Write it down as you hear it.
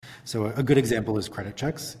So a good example is credit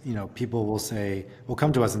checks. People will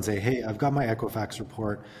come to us and say, hey, I've got my Equifax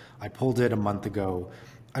report. I pulled it a month ago.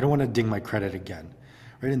 I don't want to ding my credit again.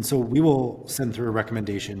 Right? And so we will send through a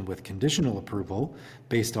recommendation with conditional approval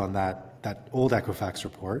based on that old Equifax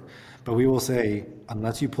report. But we will say,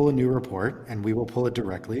 unless you pull a new report, and we will pull it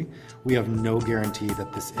directly, we have no guarantee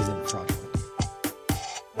that this isn't fraudulent.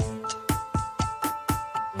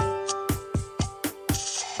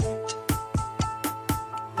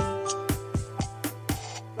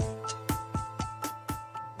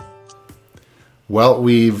 Well,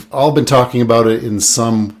 we've all been talking about it in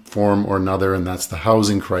some form or another, and that's the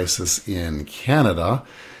housing crisis in Canada.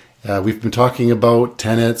 We've been talking about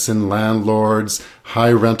tenants and landlords,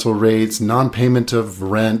 high rental rates, non-payment of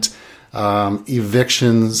rent,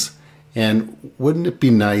 evictions, and wouldn't it be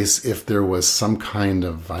nice if there was some kind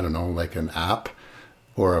of, I don't know, like an app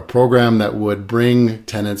or a program that would bring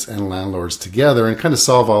tenants and landlords together and kind of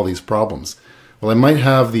solve all these problems? Well, I might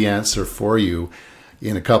have the answer for you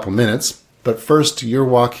in a couple minutes. But first, you're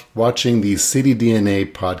watching the City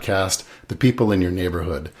DNA podcast, The People in Your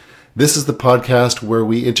Neighborhood. This is the podcast where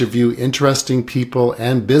we interview interesting people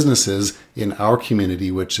and businesses in our community,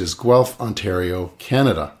 which is Guelph, Ontario,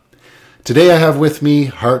 Canada. Today I have with me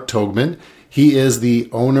Hart Togman. He is the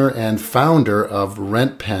owner and founder of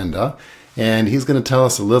Rent Panda, and he's going to tell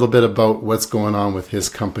us a little bit about what's going on with his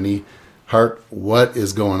company. Hart, what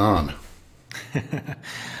is going on?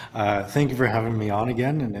 Thank you for having me on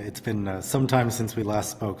again, and it's been some time since we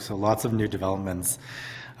last spoke, so lots of new developments.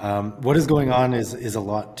 What is going on is a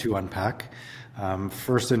lot to unpack.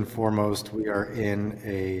 First and foremost, we are in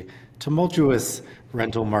a tumultuous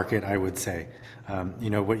rental market, I would say.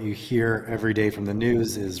 What you hear every day from the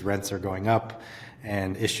news is rents are going up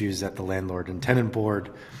and issues at the landlord and tenant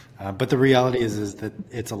board. But the reality is that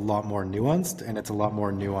it's a lot more nuanced, and it's a lot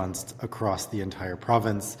more nuanced across the entire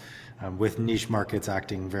province, with niche markets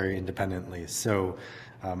acting very independently. So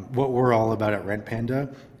what we're all about at Rent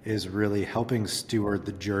Panda is really helping steward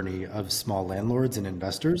the journey of small landlords and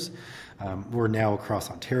investors. We're now across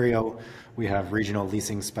Ontario. We have regional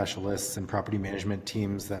leasing specialists and property management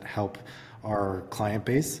teams that help our client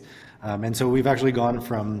base. And so we've actually gone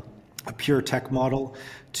from a pure tech model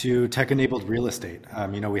to tech-enabled real estate.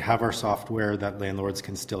 We have our software that landlords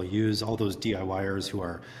can still use, all those DIYers who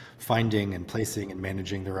are finding and placing and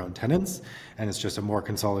managing their own tenants, and it's just a more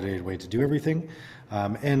consolidated way to do everything.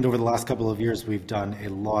 And over the last couple of years, we've done a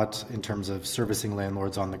lot in terms of servicing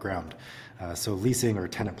landlords on the ground. So leasing or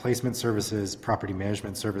tenant placement services, property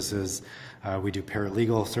management services. We do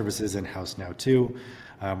paralegal services in-house now too.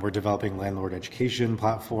 We're developing landlord education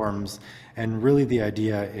platforms. And really the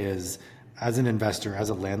idea is, as an investor, as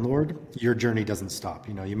a landlord, your journey doesn't stop.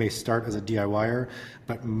 You may start as a DIYer,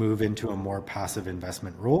 but move into a more passive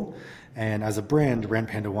investment role. And as a brand, Rent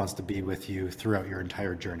Panda wants to be with you throughout your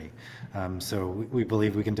entire journey. So we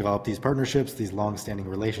believe we can develop these partnerships, these long-standing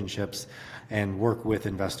relationships, and work with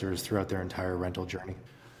investors throughout their entire rental journey.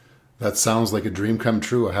 That sounds like a dream come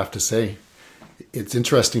true, I have to say. It's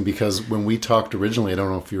interesting because when we talked originally, I don't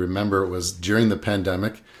know if you remember, it was during the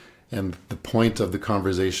pandemic. And the point of the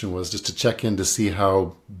conversation was just to check in to see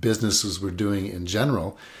how businesses were doing in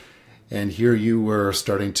general. And here you were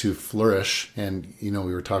starting to flourish. And, we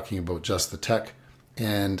were talking about just the tech.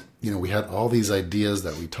 And, we had all these ideas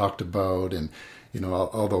that we talked about and,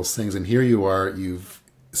 all those things. And here you are, you've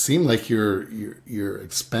seemed like you're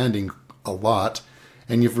expanding a lot.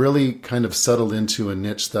 And you've really kind of settled into a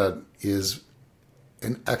niche that is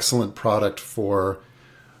an excellent product for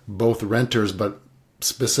both renters, but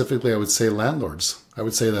specifically, I would say landlords. I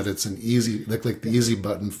would say that it's an easy, like the easy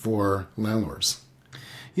button for landlords.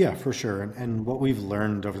 Yeah, for sure. And what we've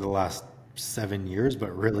learned over the last 7 years, but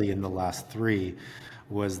really in the last 3,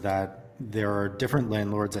 was that there are different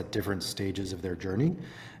landlords at different stages of their journey.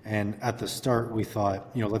 And at the start, we thought,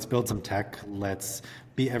 let's build some tech. Let's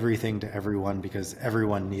be everything to everyone because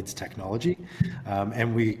everyone needs technology.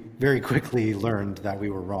 And we very quickly learned that we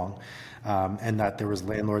were wrong. And that there was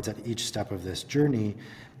landlords at each step of this journey.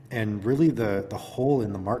 And really the hole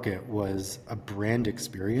in the market was a brand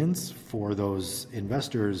experience for those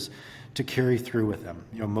investors to carry through with them.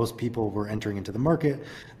 Most people were entering into the market.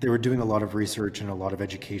 They were doing a lot of research and a lot of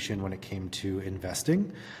education when it came to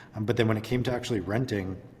investing. But then when it came to actually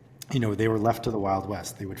renting, they were left to the Wild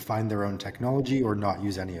West. They would find their own technology or not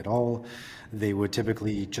use any at all. They would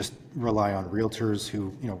typically just rely on realtors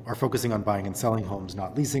who, are focusing on buying and selling homes,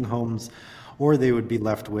 not leasing homes. or they would be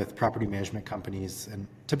left with property management companies, and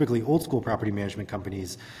typically old school property management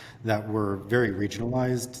companies that were very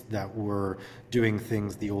regionalized, that were doing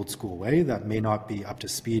things the old school way, that may not be up to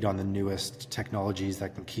speed on the newest technologies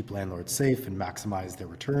that can keep landlords safe and maximize their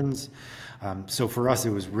returns. So for us,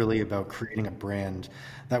 it was really about creating a brand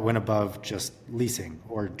that went above just leasing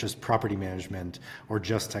or just property management or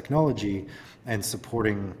just technology, and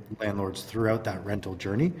supporting landlords throughout that rental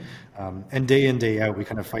journey. And day in, day out, we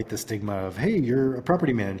kind of fight the stigma of, hey, you're a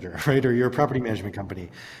property manager, right? Or you're a property management company.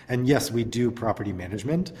 And yes, we do property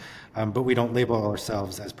management, but we don't label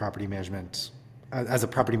ourselves as property management as a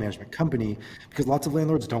property management company, because lots of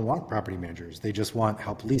landlords don't want property managers. They just want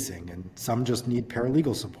help leasing, and some just need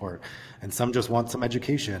paralegal support, and some just want some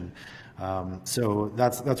education. So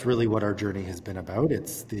that's really what our journey has been about.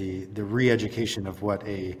 It's the re-education of what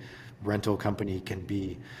a rental company can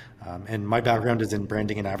be. And my background is in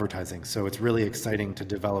branding and advertising, so it's really exciting to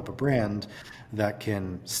develop a brand that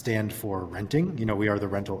can stand for renting. We are the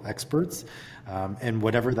rental experts, and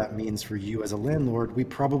whatever that means for you as a landlord, we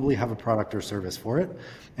probably have a product or service for it.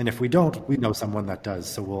 And if we don't, we know someone that does,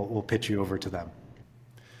 so we'll pitch you over to them.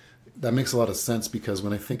 That makes a lot of sense, because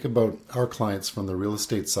when I think about our clients from the real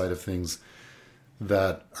estate side of things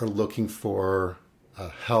that are looking for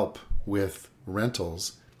help with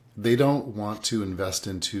rentals, they don't want to invest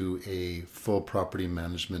into a full property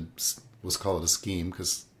management, let's call it a scheme,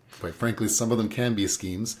 because quite frankly, some of them can be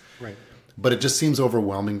schemes. Right. But it just seems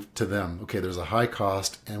overwhelming to them. Okay, there's a high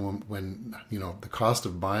cost, and when the cost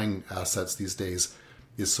of buying assets these days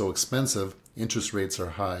is so expensive, interest rates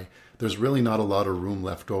are high, there's really not a lot of room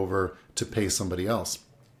left over to pay somebody else.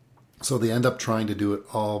 So they end up trying to do it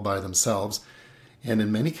all by themselves. And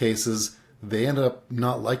in many cases, they end up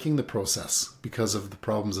not liking the process because of the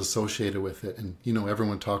problems associated with it. And,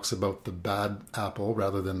 everyone talks about the bad apple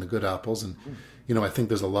rather than the good apples. And, I think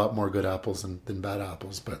there's a lot more good apples than bad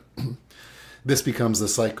apples. But this becomes the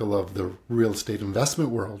cycle of the real estate investment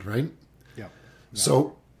world, right? Yeah.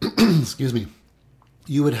 So, excuse me,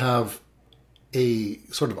 you would have a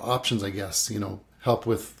sort of options, I guess, help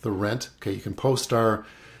with the rent. Okay, you can post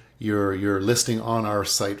your listing on our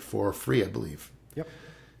site for free, I believe. Yep.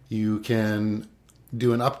 You can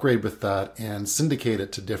do an upgrade with that and syndicate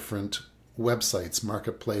it to different websites,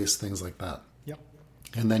 marketplace, things like that. Yep.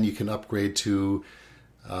 And then you can upgrade to,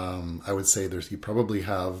 I would say you probably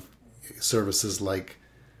have services like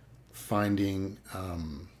finding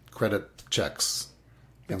credit checks,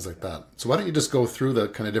 things like that. So why don't you just go through the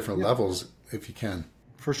kind of different levels if you can?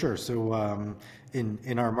 For sure. So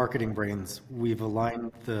in our marketing brains, we've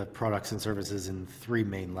aligned the products and services in three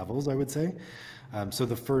main levels, I would say. So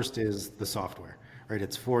the first is the software, right?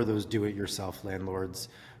 It's for those do-it-yourself landlords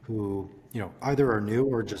who, either are new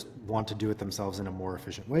or just want to do it themselves in a more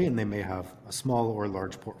efficient way, and they may have a small or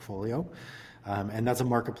large portfolio. And that's a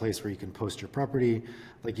marketplace where you can post your property.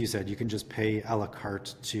 Like you said, you can just pay a la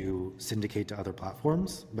carte to syndicate to other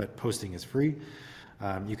platforms, but posting is free.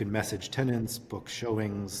 You can message tenants, book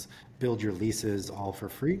showings, build your leases, all for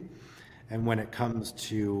free. And when it comes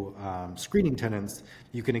to screening tenants,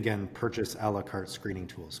 you can again purchase a la carte screening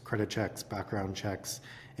tools, credit checks, background checks,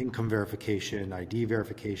 income verification, ID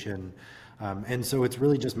verification. And so it's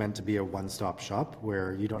really just meant to be a one-stop shop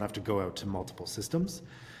where you don't have to go out to multiple systems.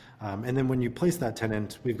 And then when you place that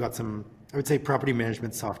tenant, we've got some, I would say, property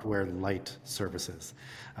management software light services.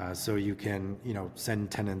 So you can,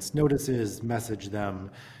 send tenants notices, message them,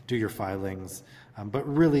 do your filings. But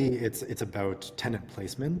really, it's about tenant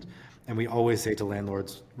placement. And we always say to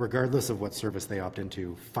landlords, regardless of what service they opt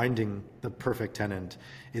into, finding the perfect tenant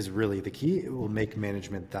is really the key. It will make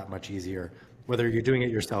management that much easier, whether you're doing it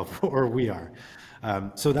yourself or we are.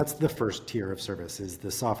 So that's the first tier of service, is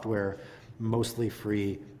the software, mostly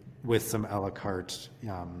free, with some a la carte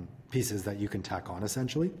pieces that you can tack on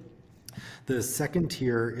essentially. The second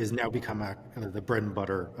tier is now become the bread and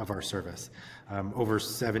butter of our service. Over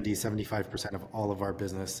 75% of all of our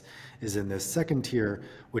business is in this second tier,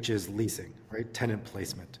 which is leasing, right? Tenant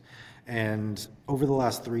placement. And over the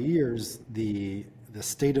last 3 years, the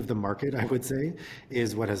state of the market, I would say,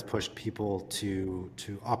 is what has pushed people to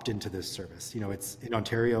opt into this service. It's in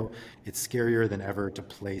Ontario, it's scarier than ever to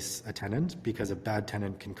place a tenant because a bad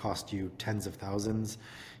tenant can cost you tens of thousands.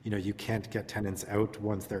 You can't get tenants out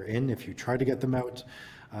once they're in if you try to get them out.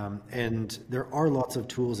 And there are lots of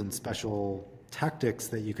tools and special tactics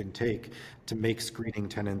that you can take to make screening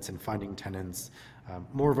tenants and finding tenants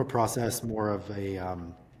more of a process, more of a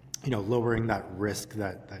lowering that risk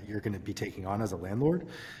that you're going to be taking on as a landlord.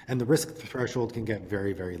 And the risk threshold can get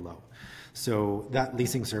very, very low. So that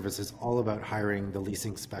leasing service is all about hiring the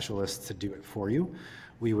leasing specialists to do it for you,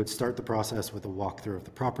 We would start the process with a walkthrough of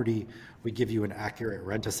the property. We give you an accurate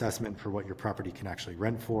rent assessment for what your property can actually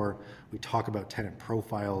rent for. We talk about tenant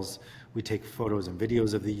profiles. We take photos and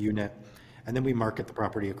videos of the unit. And then we market the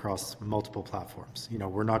property across multiple platforms.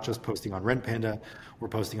 We're not just posting on Rent Panda, we're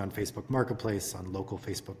posting on Facebook Marketplace, on local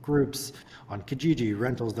Facebook groups, on Kijiji,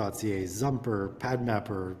 Rentals.ca, Zumper,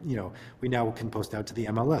 Padmapper. We now can post out to the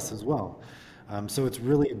MLS as well. So it's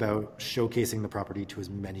really about showcasing the property to as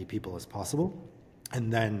many people as possible.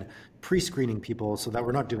 And then pre-screening people so that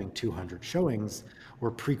we're not doing 200 showings, we're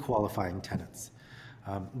pre-qualifying tenants.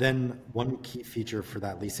 Then one key feature for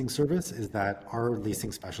that leasing service is that our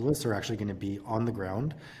leasing specialists are actually going to be on the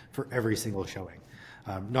ground for every single showing.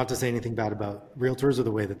 Not to say anything bad about realtors or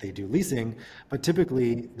the way that they do leasing, but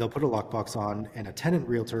typically they'll put a lockbox on and a tenant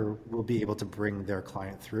realtor will be able to bring their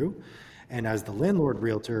client through. And as the landlord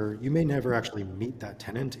realtor, you may never actually meet that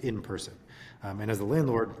tenant in person. And as the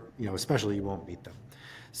landlord, especially, you won't meet them.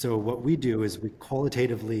 So what we do is we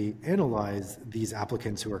qualitatively analyze these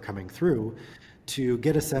applicants who are coming through to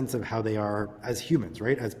get a sense of how they are as humans,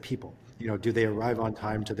 right? As people. Do they arrive on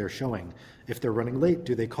time to their showing? If they're running late,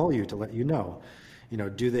 do they call you to let you know?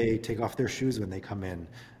 Do they take off their shoes when they come in?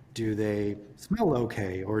 Do they smell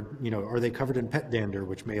okay? Or, are they covered in pet dander,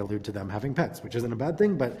 which may allude to them having pets, which isn't a bad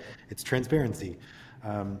thing, but it's transparency.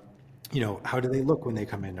 How do they look when they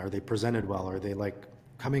come in? Are they presented well? Are they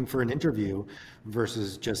coming for an interview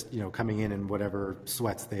versus just, coming in whatever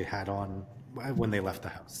sweats they had on when they left the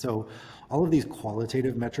house? So all of these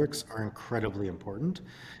qualitative metrics are incredibly important.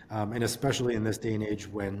 And especially in this day and age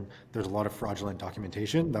when there's a lot of fraudulent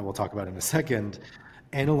documentation that we'll talk about in a second,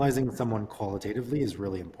 analyzing someone qualitatively is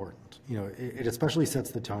really important. It especially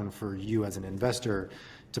sets the tone for you as an investor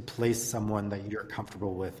to place someone that you're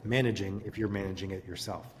comfortable with managing if you're managing it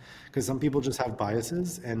yourself. Because some people just have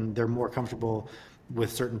biases and they're more comfortable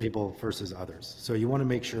with certain people versus others. So you want to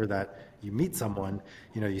make sure that you meet someone,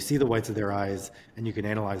 you see the whites of their eyes and you can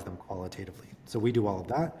analyze them qualitatively. So we do all of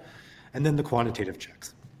that. And then the quantitative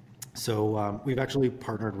checks. So we've actually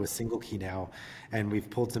partnered with Single Key now, and we've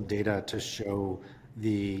pulled some data to show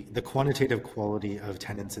the quantitative quality of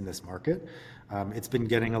tenants in this market. It's been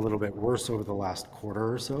getting a little bit worse over the last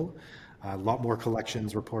quarter or so. A lot more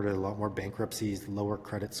collections reported, a lot more bankruptcies, lower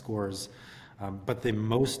credit scores. But the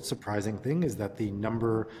most surprising thing is that the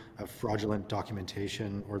number of fraudulent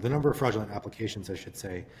documentation, or the number of fraudulent applications, I should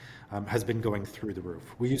say, has been going through the roof.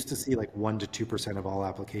 We used to see 1 to 2% of all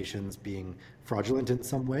applications being fraudulent in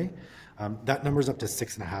some way. That number's up to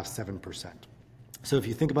 6.5%, 7%. So if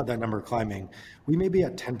you think about that number climbing, we may be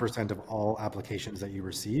at 10% of all applications that you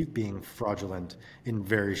receive being fraudulent in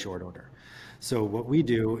very short order. So what we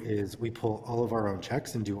do is we pull all of our own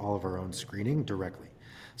checks and do all of our own screening directly.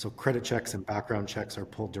 So credit checks and background checks are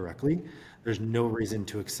pulled directly. There's no reason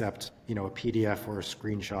to accept, a PDF or a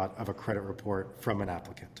screenshot of a credit report from an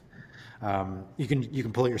applicant. You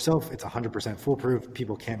can pull it yourself. It's 100% foolproof.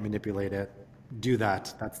 People can't manipulate it. Do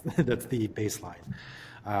that. That's the baseline.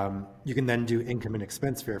 You can then do income and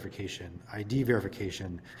expense verification, ID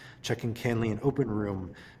verification, checking Canly and Open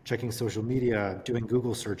Room, checking social media, doing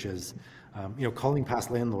Google searches, calling past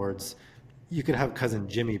landlords. You could have cousin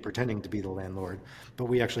Jimmy pretending to be the landlord, but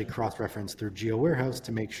we actually cross-reference through GeoWarehouse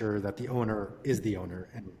to make sure that the owner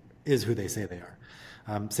and is who they say they are.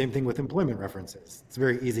 Same thing with employment references. It's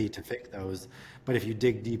very easy to fake those, but if you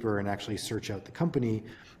dig deeper and actually search out the company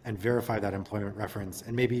and verify that employment reference,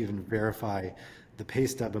 and maybe even verify the pay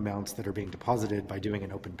stub amounts that are being deposited by doing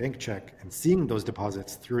an open bank check and seeing those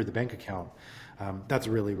deposits through the bank account, that's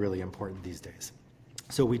really, really important these days.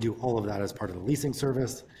 So we do all of that as part of the leasing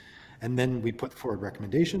service. And then we put forward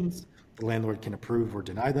recommendations. The landlord can approve or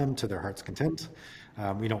deny them to their heart's content.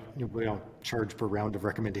 We don't charge per round of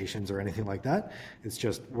recommendations or anything like that. It's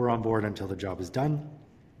just we're on board until the job is done.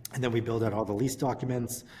 And then we build out all the lease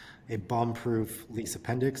documents, a bomb-proof lease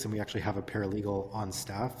appendix, and we actually have a paralegal on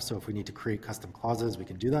staff. So if we need to create custom clauses, we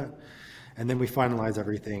can do that. And then we finalize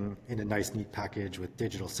everything in a nice, neat package with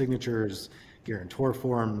digital signatures, guarantor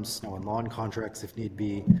forms, snow and lawn contracts if need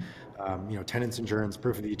be, tenants insurance,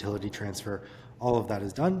 proof of utility transfer. All of that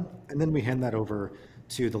is done. And then we hand that over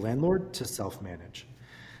to the landlord to self-manage.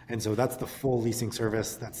 And so that's the full leasing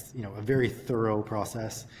service. That's a very thorough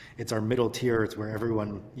process. It's our middle tier. It's where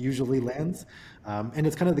everyone usually lands. And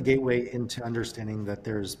it's kind of the gateway into understanding that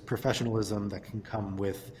there's professionalism that can come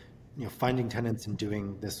with finding tenants and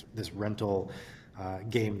doing this rental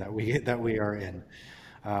game that we are in.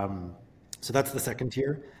 So that's the second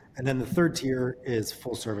tier. And then the third tier is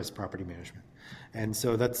full service property management. And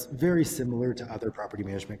so that's very similar to other property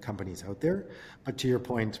management companies out there. But to your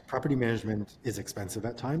point, property management is expensive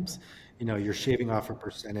at times. You're shaving off a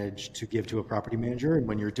percentage to give to a property manager. And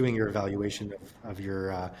when you're doing your evaluation of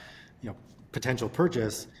your potential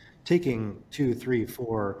purchase, taking 2, 3,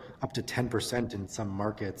 4, up to 10% in some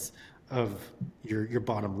markets of your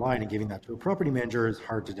bottom line and giving that to a property manager is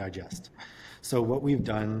hard to digest. So what we've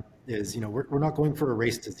done is, we're not going for a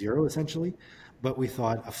race to zero essentially, but we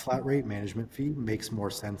thought a flat rate management fee makes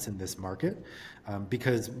more sense in this market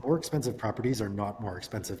because more expensive properties are not more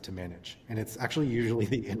expensive to manage. And it's actually usually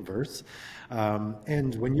the inverse.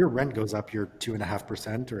 And when your rent goes up, your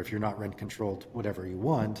 2.5%, or if you're not rent controlled, whatever you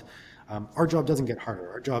want, our job doesn't get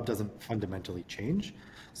harder. Our job doesn't fundamentally change.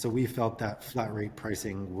 So we felt that flat rate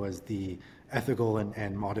pricing was the ethical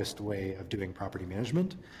and modest way of doing property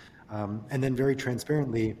management. And then very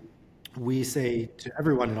transparently, we say to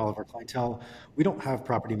everyone in all of our clientele, we don't have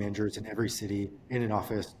property managers in every city in an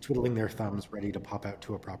office twiddling their thumbs ready to pop out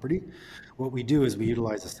to a property. What we do is we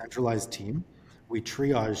utilize a centralized team. We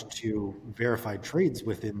triage to verified trades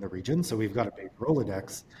within the region. So we've got a big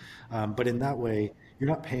Rolodex. But in that way, you're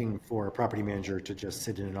not paying for a property manager to just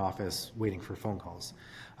sit in an office waiting for phone calls.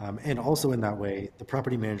 And also in that way, the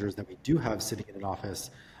property managers that we do have sitting in an office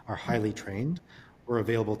are highly trained. We're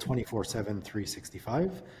available 24/7,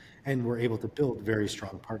 365, and we're able to build very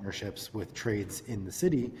strong partnerships with trades in the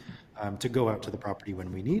city to go out to the property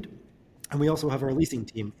when we need. And we also have our leasing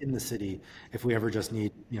team in the city if we ever just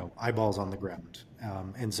need, eyeballs on the ground.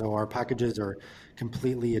 And so our packages are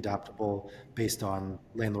completely adaptable based on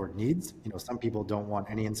landlord needs. Some people don't want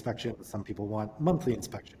any inspections. Some people want monthly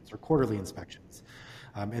inspections or quarterly inspections.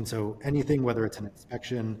 And so anything, whether it's an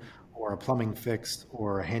inspection or a plumbing fix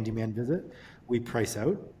or a handyman visit, we price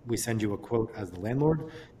out. We send you a quote as the landlord.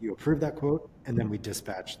 You approve that quote, and then we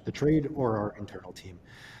dispatch the trade or our internal team.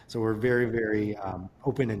 So we're very, very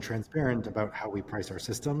open and transparent about how we price our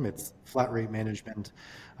system. It's flat rate management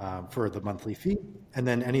for the monthly fee, and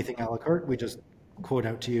then anything a la carte, we just quote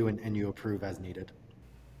out to you and you approve as needed.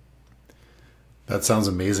 That sounds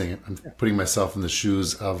amazing. I'm putting myself in the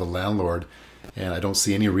shoes of a landlord, and I don't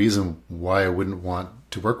see any reason why I wouldn't want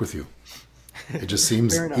to work with you. It just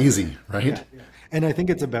seems easy, right? Yeah. And I think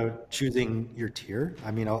it's about choosing your tier.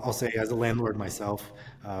 I mean, I'll say as a landlord myself,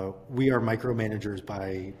 we are micromanagers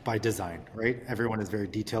by design, right? Everyone is very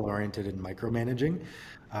detail oriented in micromanaging.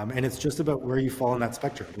 And it's just about where you fall in that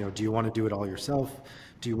spectrum. Do you want to do it all yourself?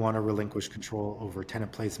 Do you want to relinquish control over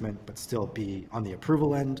tenant placement, but still be on the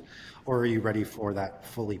approval end? Or are you ready for that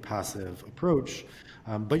fully passive approach?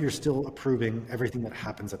 But you're still approving everything that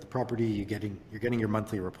happens at the property. You're getting your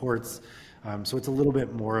monthly reports. So it's a little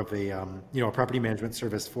bit more of a property management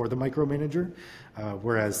service for the micromanager,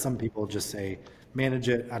 whereas some people just say, manage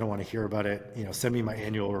it. I don't want to hear about it. Send me my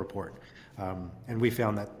annual report. And we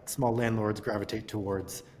found that small landlords gravitate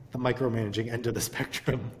towards the micromanaging end of the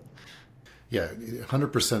spectrum. Yeah,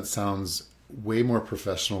 100% sounds way more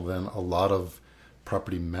professional than a lot of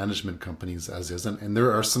property management companies as is. And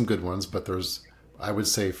there are some good ones, but I would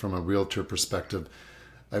say from a realtor perspective,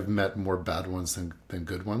 I've met more bad ones than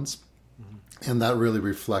good ones. Mm-hmm. And that really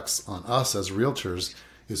reflects on us as realtors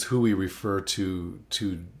is who we refer to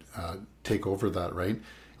take over that, right?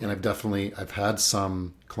 And I've had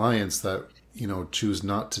some clients that, choose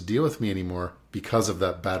not to deal with me anymore because of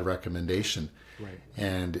that bad recommendation. Right.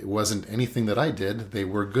 And it wasn't anything that I did. They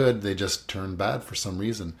were good. They just turned bad for some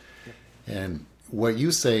reason. Yep. And what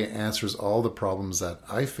you say answers all the problems that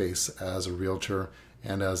I face as a realtor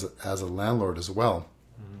and as a landlord as well.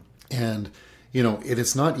 Mm-hmm. And,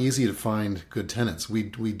 it's not easy to find good tenants. We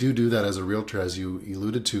do that as a realtor, as you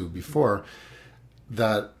alluded to before,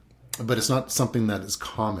 but it's not something that is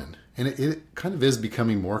common. And it kind of is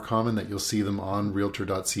becoming more common that you'll see them on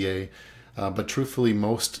realtor.ca. But truthfully,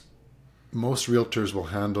 most realtors will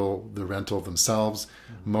handle the rental themselves.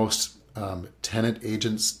 Mm-hmm. Most tenant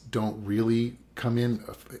agents don't really come in.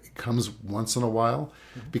 It comes once in a while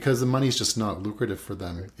because the money's just not lucrative for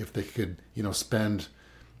them. If they could, spend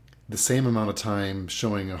the same amount of time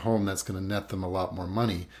showing a home that's going to net them a lot more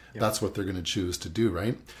money, that's what they're going to choose to do,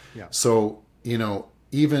 right? Yeah. So,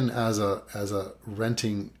 even as a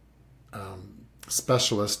renting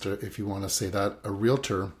specialist, or if you want to say that, a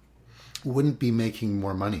realtor wouldn't be making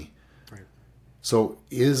more money. Right. So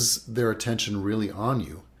is their attention really on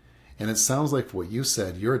you? And it sounds like what you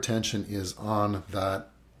said, your attention is on that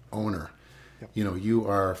owner. Yep. You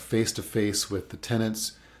are face to face with the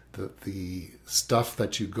tenants. The stuff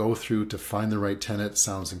that you go through to find the right tenant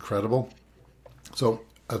sounds incredible. So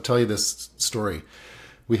I'll tell you this story.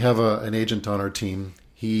 We have an agent on our team.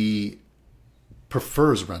 He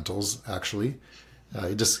prefers rentals, actually.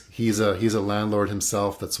 He's a landlord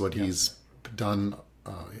himself. That's what he's done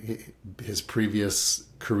his previous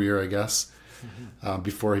career, I guess,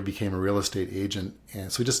 before he became a real estate agent.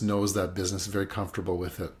 And so he just knows that business, very comfortable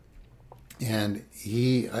with it. And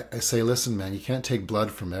I say, listen, man, you can't take blood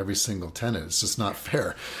from every single tenant. It's just not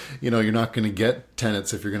fair. You're not going to get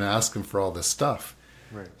tenants if you're going to ask them for all this stuff.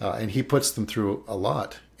 Right. And he puts them through a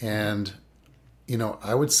lot. And,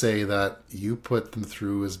 I would say that you put them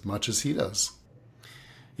through as much as he does.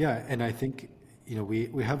 Yeah, and I think,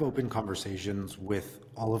 we have open conversations with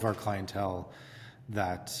all of our clientele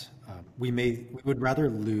that we would rather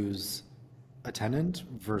lose a tenant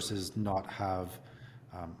versus not have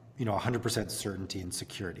 100% certainty and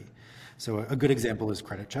security. So a good example is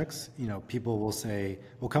credit checks. People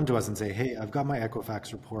will come to us and say, hey, I've got my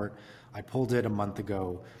Equifax report. I pulled it a month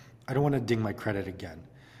ago. I don't want to ding my credit again.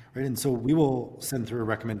 Right? And so we will send through a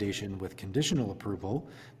recommendation with conditional approval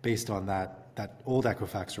based on that old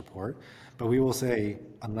Equifax report. But we will say,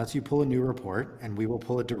 unless you pull a new report, and we will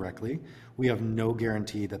pull it directly, we have no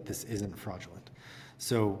guarantee that this isn't fraudulent.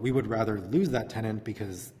 So we would rather lose that tenant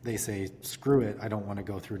because they say, screw it, I don't want to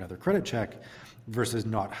go through another credit check, versus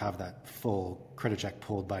not have that full credit check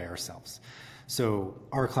pulled by ourselves. So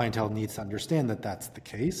our clientele needs to understand that that's the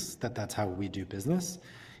case, that's how we do business,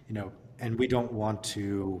 and we don't want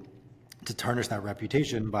to tarnish that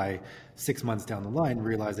reputation by 6 months down the line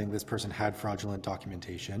realizing this person had fraudulent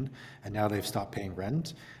documentation and now they've stopped paying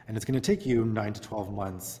rent, and it's going to take you 9 to 12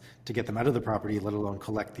 months to get them out of the property, let alone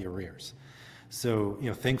collect the arrears. So,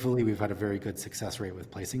 thankfully we've had a very good success rate with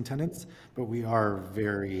placing tenants, but we are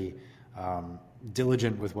very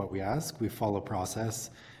diligent with what we ask. We follow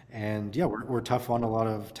process, and we're tough on a lot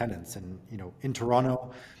of tenants. And, in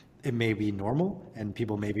Toronto, it may be normal and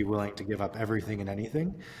people may be willing to give up everything and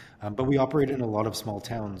anything. But we operate in a lot of small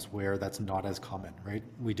towns where that's not as common, right?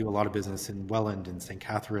 We do a lot of business in Welland and St.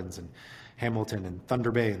 Catharines and Hamilton and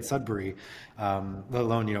Thunder Bay and Sudbury, let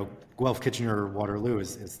alone, Guelph, Kitchener, Waterloo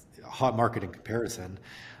is a hot market in comparison.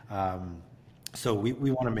 So we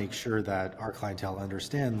want to make sure that our clientele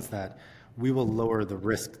understands that we will lower the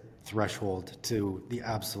risk threshold to the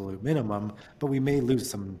absolute minimum, but we may lose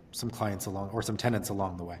some clients or some tenants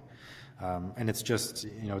along the way. And it's just,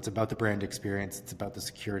 it's about the brand experience. It's about the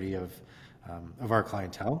security of our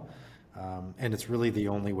clientele. And it's really the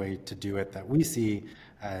only way to do it that we see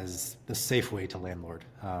as the safe way to landlord.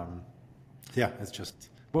 It's just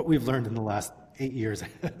what we've learned in the last 8 years.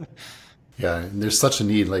 Yeah, and there's such a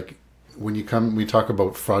need. Like when we talk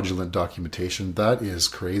about fraudulent documentation, that is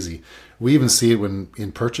crazy. We even see it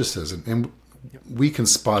in purchases, and we can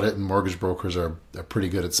spot it, and mortgage brokers are pretty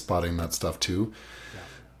good at spotting that stuff too. Yeah.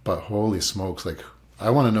 But holy smokes, like I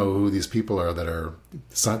want to know who these people are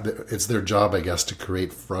it's their job, I guess, to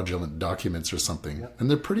create fraudulent documents or something. Yeah. And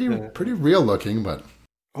they're pretty real looking, but.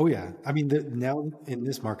 Oh yeah. I mean, now in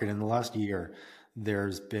this market, in the last year,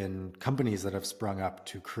 there's been companies that have sprung up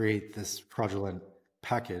to create this fraudulent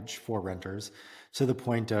package for renters, to the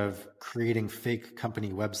point of creating fake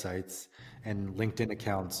company websites and LinkedIn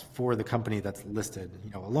accounts for the company that's listed,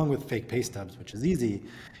 along with fake pay stubs, which is easy.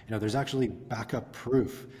 There's actually backup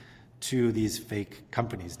proof to these fake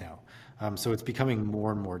companies now. So it's becoming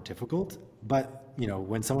more and more difficult. But,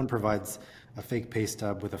 when someone provides a fake pay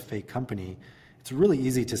stub with a fake company, it's really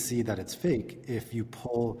easy to see that it's fake if you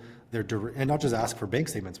pull and not just ask for bank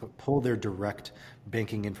statements, but pull their direct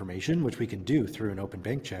banking information, which we can do through an open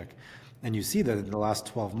bank check. And you see that in the last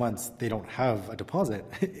 12 months, they don't have a deposit,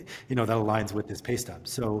 that aligns with this pay stub.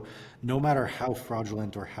 So no matter how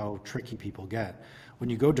fraudulent or how tricky people get, when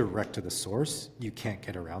you go direct to the source, you can't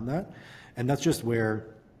get around that. And that's just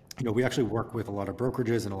where, we actually work with a lot of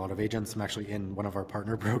brokerages and a lot of agents. I'm actually in one of our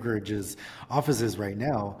partner brokerages offices right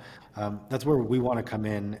now. That's where we want to come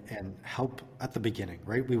in and help at the beginning,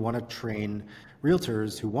 right? We want to train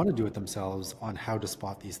realtors who want to do it themselves on how to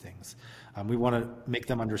spot these things. We want to make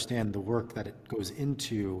them understand the work that it goes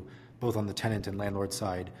into, both on the tenant and landlord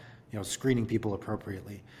side, screening people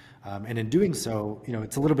appropriately. And in doing so,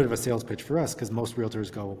 it's a little bit of a sales pitch for us, because most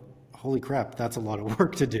realtors go, holy crap, that's a lot of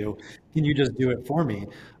work to do. Can you just do it for me?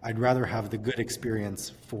 I'd rather have the good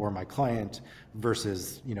experience for my client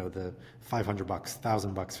versus, the $500,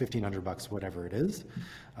 $1,000, $1,500, whatever it is.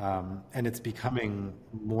 And it's becoming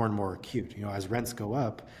more and more acute. As rents go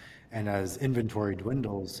up and as inventory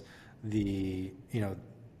dwindles,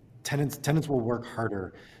 tenants will work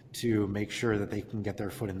harder to make sure that they can get their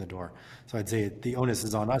foot in the door. So I'd say the onus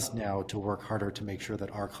is on us now to work harder to make sure that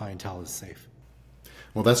our clientele is safe.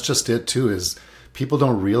 Well, that's just it too, is people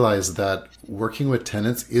don't realize that working with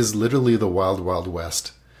tenants is literally the wild, wild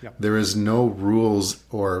west. Yep. There is no rules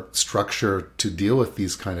or structure to deal with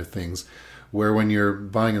these kind of things. Where when you're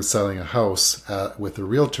buying and selling a house with a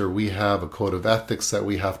realtor, we have a code of ethics that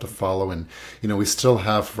we have to follow. And, we still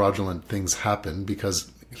have fraudulent things happen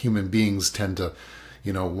because human beings tend to,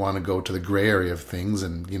 want to go to the gray area of things.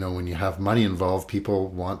 And, when you have money involved, people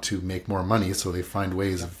want to make more money. So they find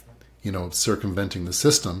ways of, circumventing the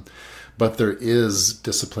system. But there is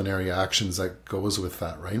disciplinary actions that goes with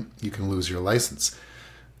that, right? You can lose your license.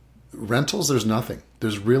 Rentals, there's nothing.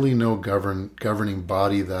 There's really no governing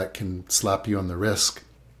body that can slap you on the wrist.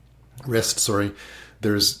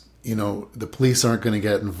 There's, the police aren't going to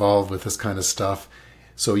get involved with this kind of stuff.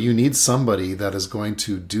 So you need somebody that is going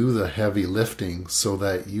to do the heavy lifting so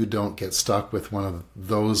that you don't get stuck with one of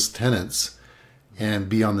those tenants and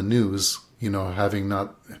be on the news, having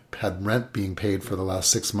not had rent being paid for the last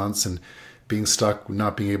 6 months and being stuck,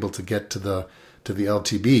 not being able to get to the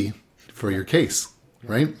LTB for your case,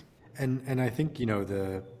 right? And I think,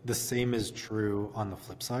 the same is true on the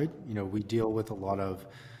flip side. We deal with a lot of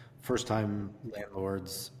first-time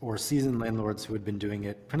landlords or seasoned landlords who had been doing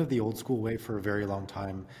it kind of the old school way for a very long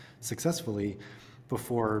time successfully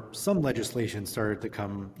before some legislation started to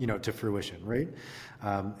come, to fruition, right?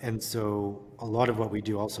 And so a lot of what we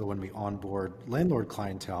do also when we onboard landlord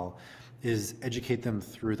clientele is educate them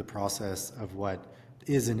through the process of what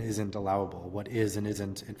is and isn't allowable, what is and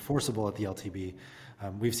isn't enforceable at the LTB.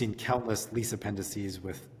 We've seen countless lease appendices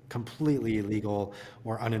with completely illegal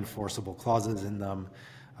or unenforceable clauses in them.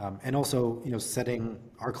 And also, setting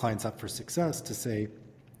our clients up for success to say,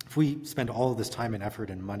 if we spend all of this time and effort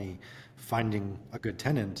and money finding a good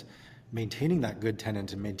tenant, maintaining that good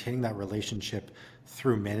tenant and maintaining that relationship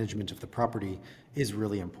through management of the property is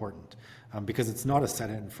really important, because it's not a set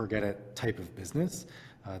it and forget it type of business.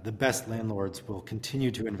 The best landlords will continue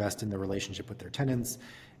to invest in the relationship with their tenants.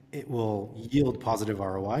 It will yield positive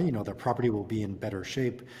ROI. Their property will be in better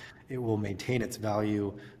shape. It will maintain its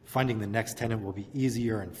value. Finding the next tenant will be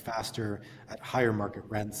easier and faster at higher market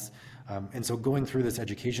rents. And so going through this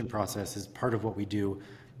education process is part of what we do,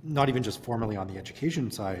 not even just formally on the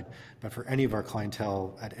education side, but for any of our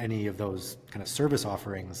clientele at any of those kind of service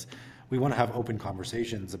offerings. We want to have open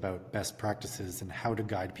conversations about best practices and how to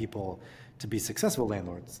guide people to be successful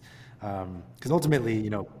landlords. Because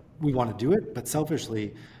ultimately, we want to do it, but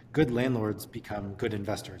selfishly, good landlords become good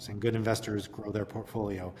investors, and good investors grow their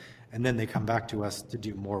portfolio, and then they come back to us to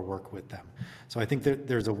do more work with them. So I think that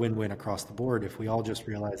there's a win-win across the board if we all just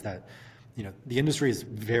realize that, the industry is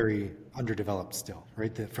very underdeveloped still,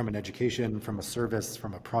 right? That from an education, from a service,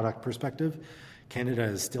 from a product perspective, Canada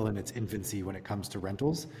is still in its infancy when it comes to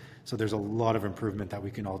rentals. So there's a lot of improvement that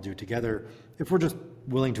we can all do together if we're just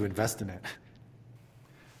willing to invest in it.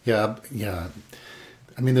 Yeah.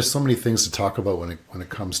 I mean, there's so many things to talk about when it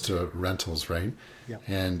comes to rentals, right? Yeah.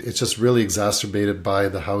 And it's just really exacerbated by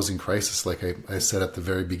the housing crisis, like I said at the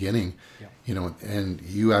very beginning. Yeah. And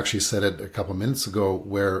you actually said it a couple minutes ago,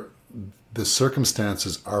 where the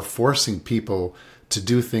circumstances are forcing people to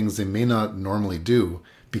do things they may not normally do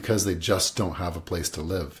because they just don't have a place to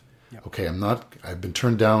live. Yeah. Okay, I've been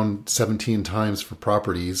turned down 17 times for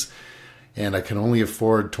properties, and I can only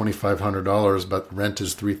afford $2,500, but rent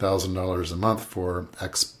is $3,000 a month for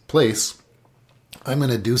X place. I'm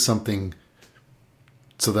going to do something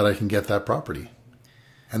so that I can get that property,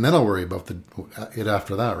 and then I'll worry about it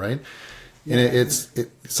after that, right? Yeah. And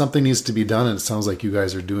something needs to be done, and it sounds like you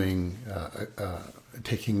guys are doing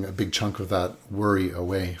taking a big chunk of that worry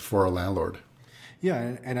away for a landlord.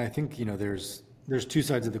 Yeah, and I think there's two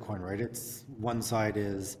sides of the coin, right? It's one side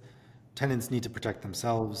is tenants need to protect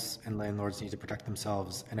themselves and landlords need to protect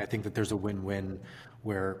themselves, and I think that there's a win-win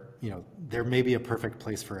where there may be a perfect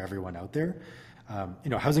place for everyone out there.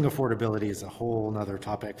 Housing affordability is a whole nother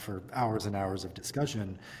topic for hours and hours of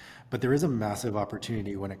discussion, but there is a massive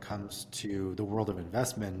opportunity when it comes to the world of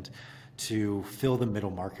investment to fill the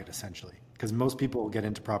middle market, essentially, because most people get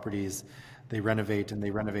into properties, they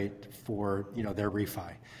renovate for their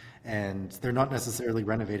refi, and they're not necessarily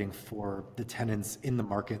renovating for the tenants in the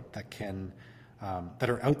market that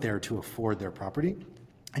are out there to afford their property.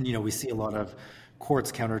 And we see a lot of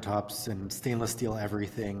quartz countertops and stainless steel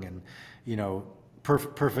everything, and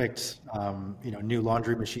perfect new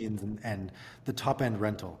laundry machines and the top end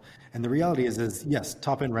rental. And the reality is yes,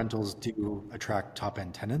 top end rentals do attract top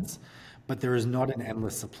end tenants, but there is not an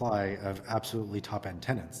endless supply of absolutely top end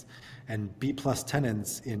tenants. And B plus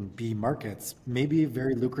tenants in B markets may be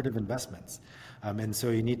very lucrative investments. And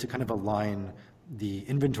so you need to kind of align the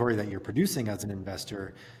inventory that you're producing as an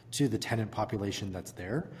investor to the tenant population that's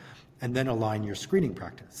there, and then align your screening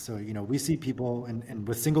practice. So, we see people, and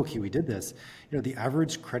with Single Key we did this, the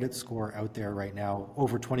average credit score out there right now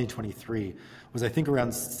over 2023 was, I think,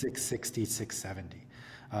 around 660, 670.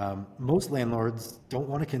 Most landlords don't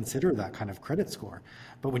want to consider that kind of credit score.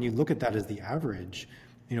 But when you look at that as the average,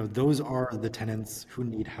 those are the tenants who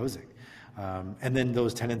need housing. And then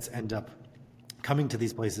those tenants end up coming to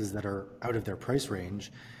these places that are out of their price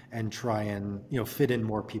range and try and fit in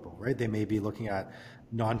more people, right? They may be looking at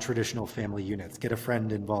non-traditional family units, get a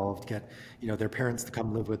friend involved, get their parents to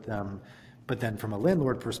come live with them. But then from a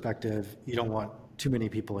landlord perspective, you don't want too many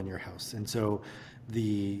people in your house. And so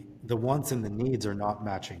the wants and the needs are not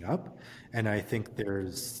matching up. And I think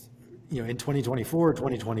there's in 2024,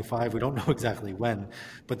 2025, we don't know exactly when,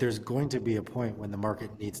 but there's going to be a point when the market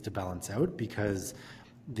needs to balance out because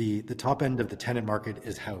the top end of the tenant market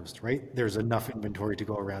is housed, right? There's enough inventory to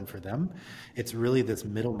go around for them. It's really this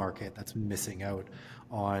middle market that's missing out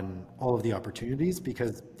on all of the opportunities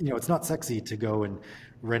because, it's not sexy to go and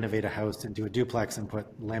renovate a house and do a duplex and put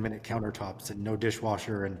laminate countertops and no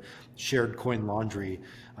dishwasher and shared coin laundry.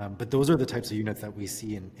 But those are the types of units that we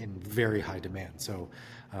see in very high demand. So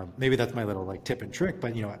maybe that's my little tip and trick,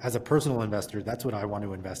 but as a personal investor, that's what I want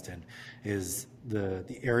to invest in is the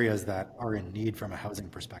areas that are in need from a housing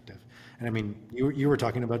perspective. And I mean, you were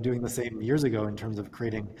talking about doing the same years ago in terms of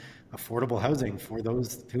creating affordable housing for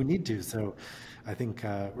those who need to. So I think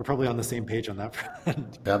we're probably on the same page on that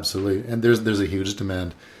front. Absolutely. And there's a huge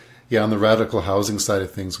demand. Yeah, on the radical housing side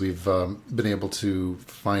of things, we've been able to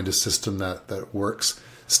find a system that works.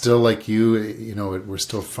 Still, like we're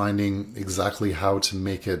still finding exactly how to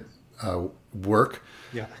make it work.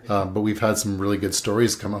 Yeah. But we've had some really good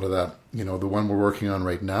stories come out of that. The one we're working on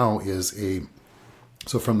right now is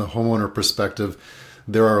so from the homeowner perspective,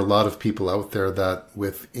 there are a lot of people out there that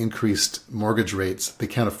with increased mortgage rates, they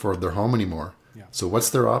can't afford their home anymore. Yeah. So what's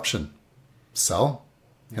their option? Sell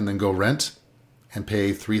and then go rent and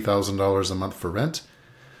pay $3,000 a month for rent.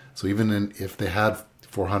 So even if they had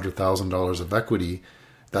 $400,000 of equity,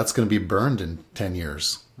 that's going to be burned in 10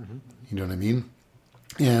 years. Mm-hmm. You know what I mean?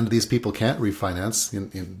 And these people can't refinance.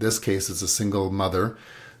 In this case, it's a single mother,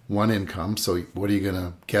 one income. So what are you going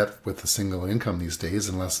to get with a single income these days,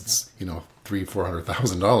 unless it's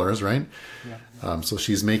 $300,000-$400,000, right? Yeah. So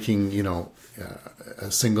she's making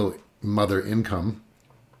a single mother income,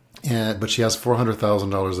 but she has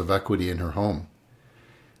 $400,000 of equity in her home.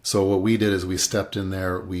 So what we did is we stepped in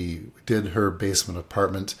there. We did her basement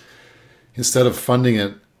apartment. Instead of funding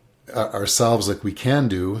it ourselves like we can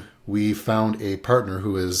do, we found a partner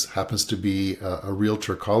who happens to be a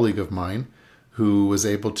realtor colleague of mine who was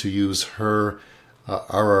able to use her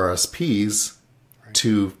RRSPs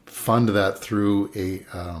to fund that through a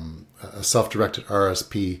self-directed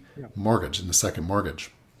RSP mortgage and the second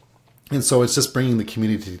mortgage. And so it's just bringing the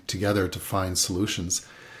community together to find solutions.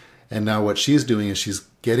 And now what she's doing is she's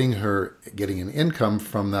getting an income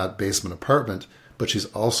from that basement apartment, but she's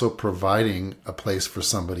also providing a place for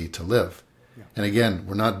somebody to live. Yeah. And again,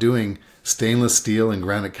 we're not doing stainless steel and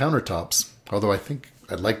granite countertops, although I think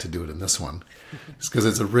I'd like to do it in this one. It's because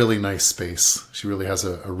it's a really nice space. She really has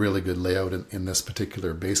a really good layout in this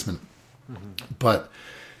particular basement. Mm-hmm. But,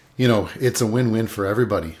 it's a win-win for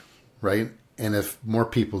everybody, right? And if more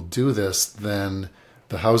people do this, then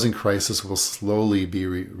the housing crisis will slowly be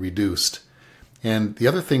reduced. And the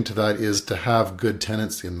other thing to that is to have good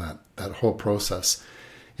tenants in that whole process.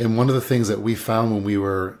 And one of the things that we found when we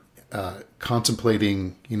were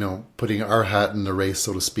contemplating, putting our hat in the race,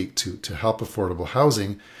 so to speak, to help affordable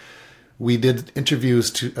housing, we did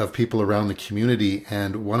interviews of people around the community.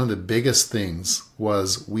 And one of the biggest things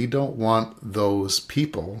was we don't want those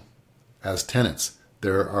people as tenants.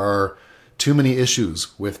 There are too many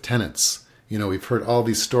issues with tenants. We've heard all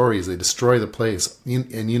these stories. They destroy the place.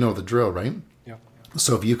 And you know the drill, right? Yeah.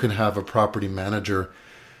 So if you can have a property manager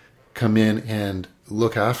come in and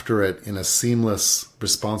look after it in a seamless,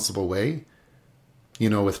 responsible way,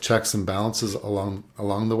 with checks and balances along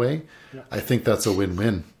the way, yeah. I think that's a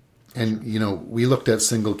win-win. And, we looked at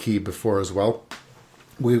single key before as well.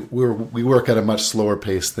 We work at a much slower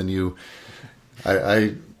pace than you.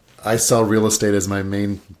 I sell real estate as my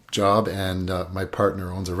main job, and my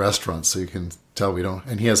partner owns a restaurant, so you can tell we don't,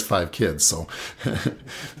 and he has 5 kids, so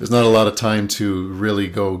there's not a lot of time to really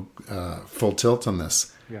go full tilt on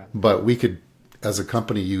this. Yeah. But we could, as a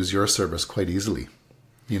company, use your service quite easily,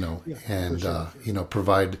 and sure.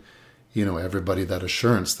 Provide, everybody that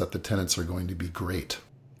assurance that the tenants are going to be great.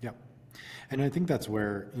 Yeah, and I think that's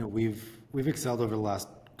where we've excelled over the last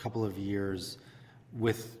couple of years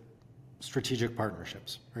with strategic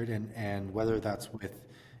partnerships, right? And whether that's with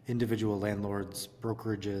individual landlords,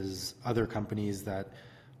 brokerages, other companies that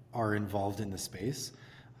are involved in the space,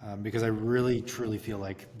 because I really truly feel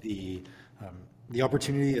like the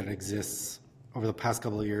opportunity that exists over the past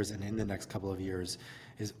couple of years and in the next couple of years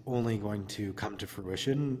is only going to come to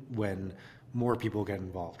fruition when more people get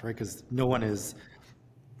involved, right? Because no one is,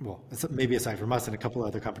 well, maybe aside from us and a couple of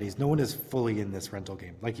other companies, no one is fully in this rental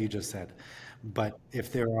game, like you just said. But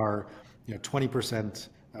if there are, 20%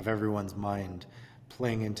 of everyone's mind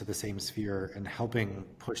playing into the same sphere and helping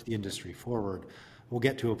push the industry forward, we'll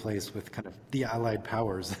get to a place with kind of the allied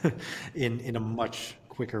powers in a much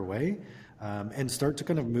quicker way, and start to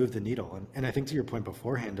kind of move the needle. And I think to your point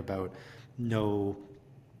beforehand about no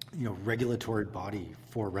regulatory body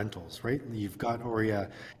for rentals, right? You've got ORIA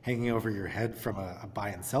hanging over your head from a buy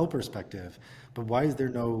and sell perspective, but why is there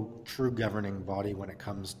no true governing body when it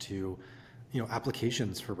comes to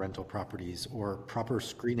applications for rental properties or proper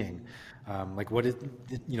screening? Like what is,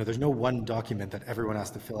 there's no one document that everyone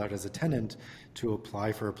has to fill out as a tenant to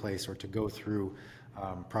apply for a place or to go through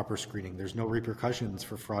proper screening. There's no repercussions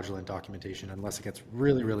for fraudulent documentation unless it gets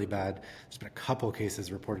really, really bad. There's been a couple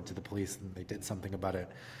cases reported to the police and they did something about it.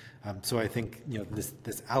 So I think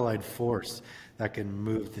this allied force that can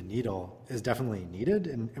move the needle is definitely needed,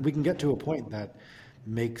 and we can get to a point that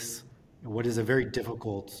makes what is a very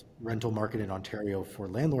difficult rental market in Ontario for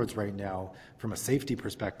landlords right now, from a safety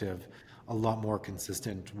perspective, a lot more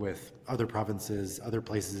consistent with other provinces, other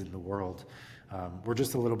places in the world. We're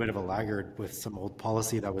just a little bit of a laggard with some old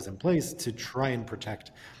policy that was in place to try and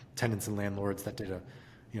protect tenants and landlords that did a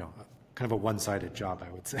kind of a one-sided job,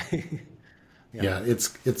 I would say. Yeah,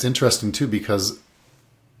 it's interesting too, because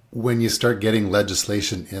when you start getting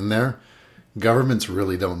legislation in there, governments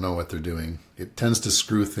really don't know what they're doing. It tends to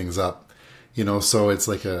screw things up, so it's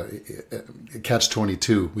like a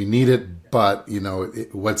catch-22. We need it, but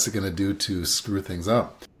what's it going to do to screw things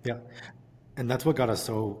up? Yeah, and that's what got us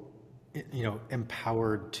so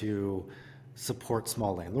empowered to support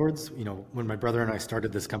small landlords. When my brother and I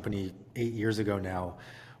started this company 8 years ago now,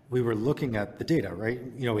 we were looking at the data, right?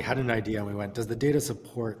 We had an idea and we went, does the data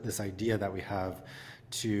support this idea that we have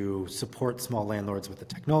to support small landlords with the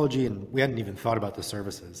technology? And we hadn't even thought about the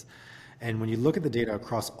services. And when you look at the data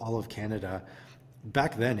across all of Canada,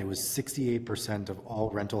 back then it was 68% of all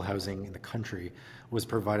rental housing in the country was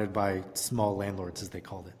provided by small landlords, as they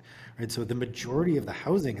called it. Right? So the majority of the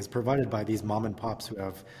housing is provided by these mom and pops who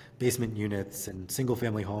have basement units and single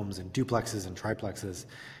family homes and duplexes and triplexes.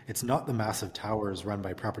 It's not the massive towers run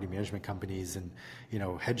by property management companies and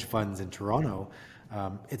hedge funds in Toronto.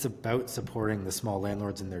 It's about supporting the small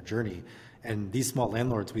landlords in their journey. And these small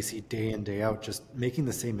landlords we see day in, day out just making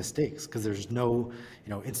the same mistakes because there's no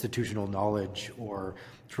institutional knowledge or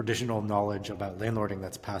traditional knowledge about landlording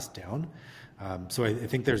that's passed down. So I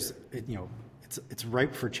think there's it's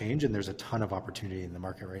ripe for change, and there's a ton of opportunity in the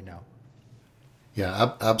market right now.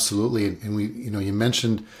 Yeah, absolutely. And we you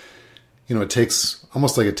mentioned it takes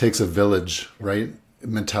a village, right?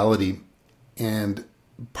 Mentality. And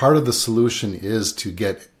part of the solution is to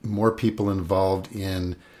get more people involved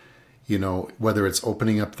in whether it's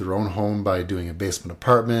opening up their own home by doing a basement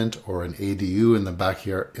apartment or an ADU in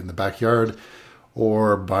the backyard,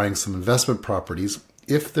 or buying some investment properties.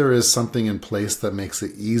 If there is something in place that makes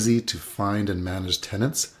it easy to find and manage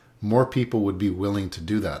tenants, more people would be willing to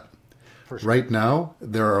do that. For sure. Right now,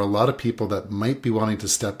 there are a lot of people that might be wanting to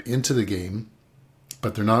step into the game,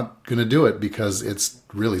 but they're not going to do it because it's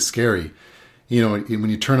really scary. When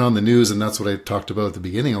you turn on the news, and that's what I talked about at the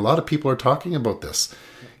beginning, a lot of people are talking about this.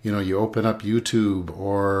 You open up YouTube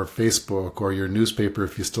or Facebook or your newspaper,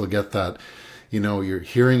 if you still get that, you're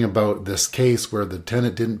hearing about this case where the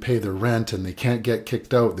tenant didn't pay their rent and they can't get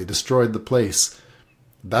kicked out. They destroyed the place.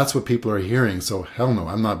 That's what people are hearing. So hell no,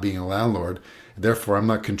 I'm not being a landlord. Therefore, I'm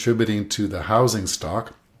not contributing to the housing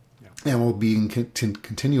stock. Yeah. And we'll be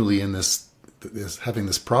continually in this having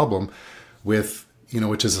this problem with,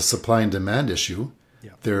 which is a supply and demand issue.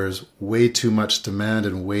 Yeah. There's way too much demand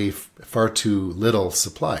and far too little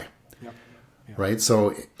supply. Yeah. Yeah. Right.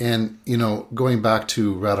 So, and, going back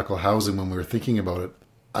to radical housing, when we were thinking about it,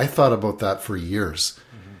 I thought about that for years,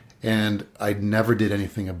 and I never did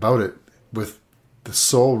anything about it, with the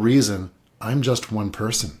sole reason I'm just one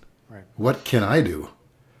person. Right. What can I do?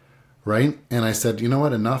 Right. And I said,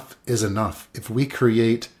 what? Enough is enough. If we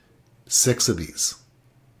create 6 of these,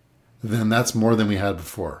 then that's more than we had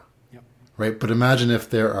before. Right? But imagine if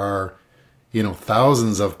there are,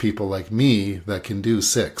 thousands of people like me that can do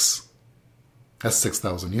 6. That's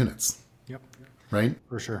 6,000 units. Yep. Right?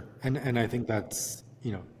 For sure. And I think that's,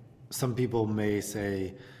 some people may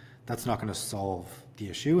say that's not going to solve the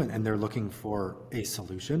issue, and they're looking for a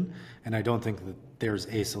solution. And I don't think that there's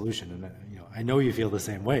a solution. And I know you feel the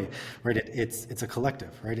same way, right? It's a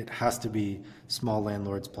collective, right? It has to be small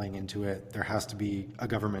landlords playing into it. There has to be a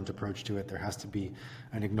government approach to it. There has to be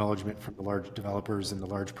an acknowledgement from the large developers and the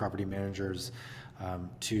large property managers.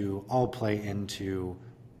 to all play into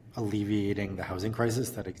alleviating the housing crisis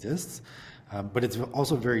that exists. But it's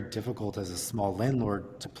also very difficult as a small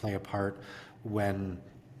landlord to play a part when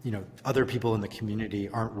other people in the community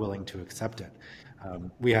aren't willing to accept it.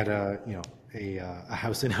 We had a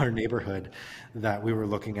house in our neighborhood that we were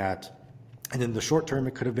looking at, and in the short term,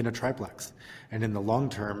 it could have been a triplex. And in the long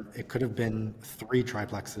term, it could have been three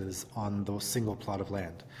triplexes on the single plot of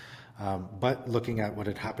land. But looking at what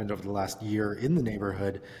had happened over the last year in the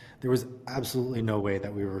neighborhood, there was absolutely no way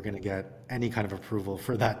that we were going to get any kind of approval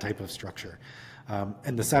for that type of structure.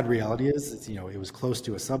 And the sad reality is, it was close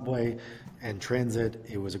to a subway and transit.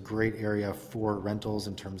 It was a great area for rentals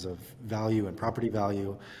in terms of value and property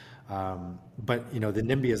value. But the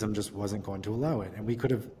NIMBYism just wasn't going to allow it. And we could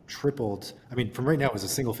have tripled, from right now it was a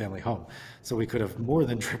single family home. So we could have more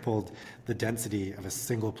than tripled the density of a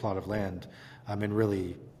single plot of land and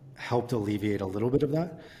really helped alleviate a little bit of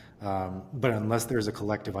that. But unless there's a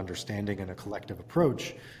collective understanding and a collective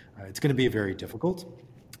approach, it's going to be very difficult.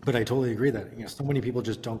 But I totally agree that so many people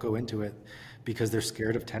just don't go into it because they're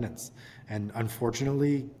scared of tenants. And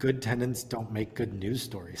unfortunately, good tenants don't make good news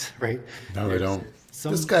stories, right? No, they don't.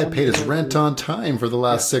 This guy paid his rent on time for the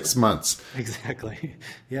last 6 months. Exactly.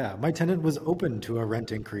 Yeah. My tenant was open to a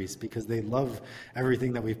rent increase because they love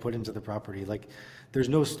everything that we've put into the property. Like, there's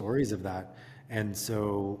no stories of that. And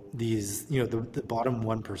so these, the bottom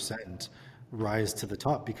 1% rise to the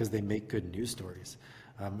top because they make good news stories.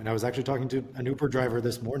 And I was actually talking to an Uber driver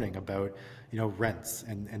this morning about, rents,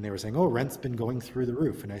 and they were saying, oh, rent's been going through the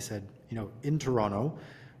roof. And I said, in Toronto,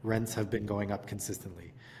 rents have been going up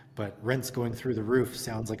consistently, but rents going through the roof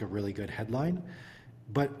sounds like a really good headline.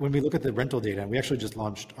 But when we look at the rental data, and we actually just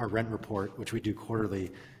launched our rent report, which we do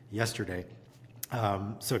quarterly yesterday.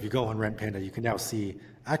 So if you go on Rent Panda, you can now see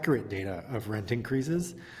accurate data of rent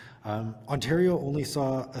increases. Ontario only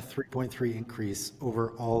saw a 3.3 increase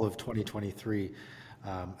over all of 2023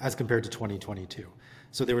 as compared to 2022.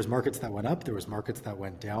 So there was markets that went up, there was markets that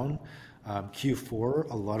went down.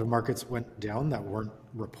 Q4, a lot of markets went down that weren't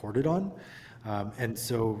reported on. And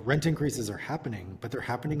so rent increases are happening, but they're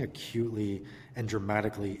happening acutely and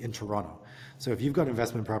dramatically in Toronto. So if you've got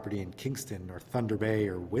investment property in Kingston or Thunder Bay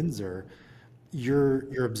or Windsor,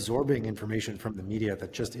 you're absorbing information from the media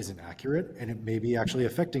that just isn't accurate, and it may be actually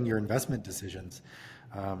affecting your investment decisions.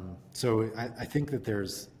 So I think that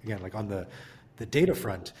there's, again, like on the data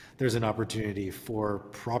front, there's an opportunity for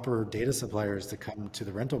proper data suppliers to come to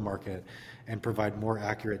the rental market and provide more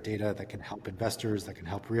accurate data that can help investors, that can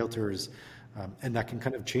help realtors, and that can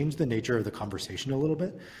kind of change the nature of the conversation a little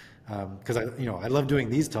bit. Because I love doing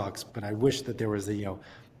these talks, but I wish that there was a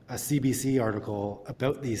CBC article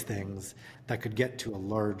about these things that could get to a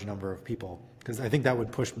large number of people, because I think that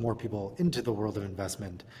would push more people into the world of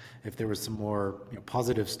investment if there was some more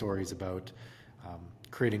positive stories about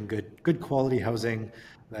creating good quality housing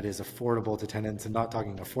that is affordable to tenants, and not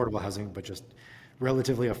talking affordable housing, but just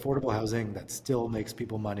relatively affordable housing that still makes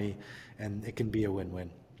people money, and it can be a win-win.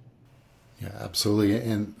 Yeah, absolutely.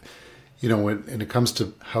 And when it comes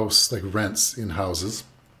to house, like rents in houses,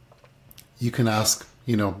 you can ask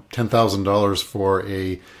 $10,000 for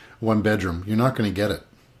a one bedroom. You're not going to get it,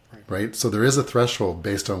 right? So there is a threshold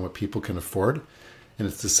based on what people can afford, and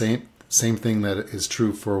it's the same thing that is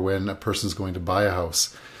true for when a person's going to buy a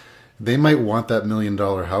house. They might want that $1 million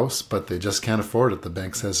house, but they just can't afford it. The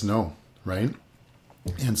bank says no, right?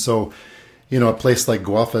 And so, a place like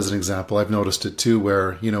Guelph, as an example, I've noticed it too,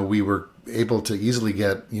 where we were able to easily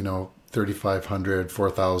get $3,500,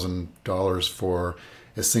 $4,000 for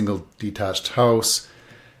a single detached house.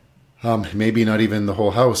 Maybe not even the whole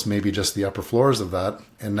house, maybe just the upper floors of that.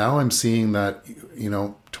 And now I'm seeing that,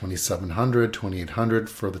 $2,700, $2,800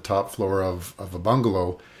 for the top floor of a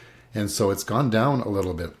bungalow. And so it's gone down a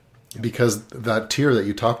little bit because that tier that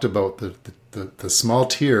you talked about, the small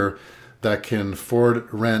tier that can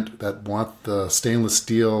afford rent, that want the stainless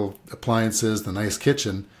steel appliances, the nice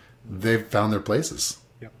kitchen, they've found their places.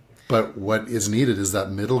 Yep. But what is needed is that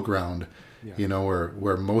middle ground.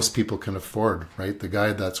 Where most people can afford, right? The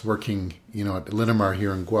guy that's working, at Linamar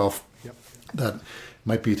here in Guelph, that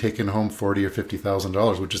might be taking home $40,000 or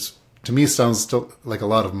 $50,000, which is, to me, sounds still like a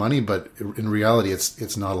lot of money, but in reality,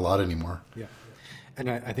 it's not a lot anymore. Yeah, and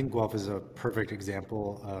I think Guelph is a perfect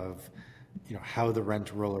example of, how the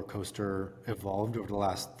rent roller coaster evolved over the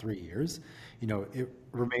last 3 years. It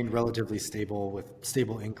remained relatively stable with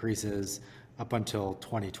stable increases up until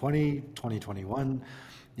 2020, 2021.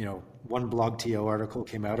 One blog TO article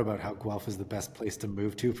came out about how Guelph is the best place to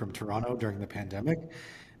move to from Toronto during the pandemic.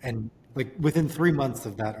 And like within 3 months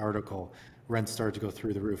of that article, rents started to go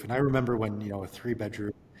through the roof. And I remember when, a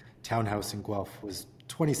 3-bedroom townhouse in Guelph was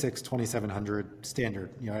 26, 2,700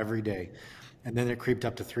 standard, every day. And then it creeped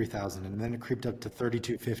up to 3,000, and then it creeped up to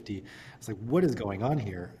 3,250. It's like, what is going on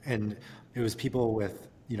here? And it was people with,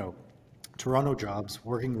 Toronto jobs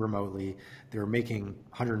working remotely. They were making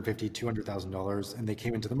 150, $200,000, and they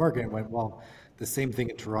came into the market and went, well, the same thing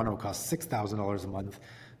in Toronto costs $6,000 a month.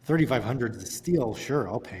 3,500 is steel. Sure,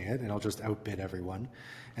 I'll pay it, and I'll just outbid everyone.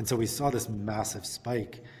 And so we saw this massive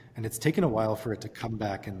spike, and it's taken a while for it to come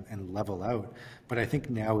back and level out. But I think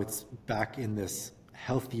now it's back in this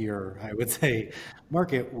healthier, I would say,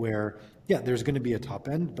 market where, yeah, there's going to be a top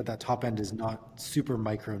end, but that top end is not super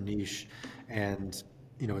micro niche, and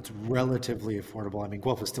it's relatively affordable. I mean,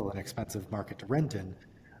 Guelph is still an expensive market to rent in,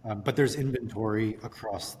 but there's inventory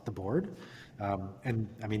across the board. And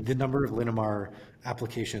I mean, the number of Linamar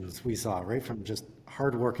applications we saw, right, from just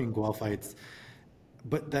hardworking Guelphites,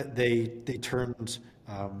 but that they turned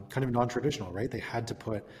kind of non-traditional, right? They had to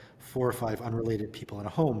put 4 or 5 unrelated people in a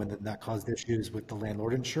home, and then that caused issues with the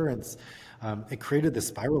landlord insurance. It created this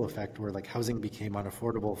spiral effect where like housing became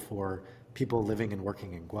unaffordable for people living and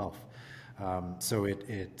working in Guelph. So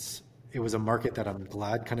it was a market that I'm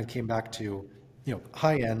glad kind of came back to,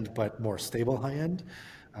 high end, but more stable high end.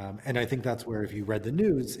 And I think that's where if you read the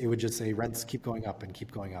news, it would just say rents keep going up and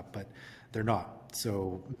keep going up, but they're not.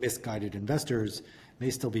 So misguided investors may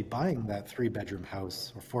still be buying that 3-bedroom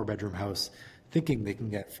house or 4-bedroom house, thinking they can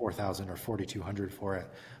get 4,000 or 4,200 for it,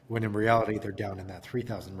 when in reality they're down in that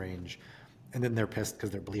 3,000 range, and then they're pissed because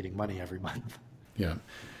they're bleeding money every month. Yeah.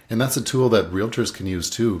 And that's a tool that realtors can use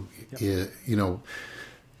too. Yep.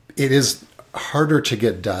 It is harder to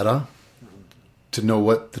get data to know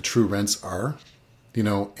what the true rents are,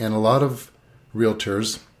 and a lot of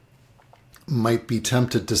realtors might be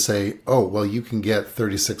tempted to say, oh, well, you can get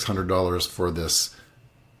 $3,600 for this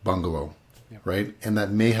bungalow, yep, right? And that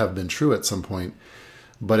may have been true at some point,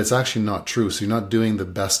 but it's actually not true. So you're not doing the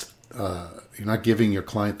best, you're not giving your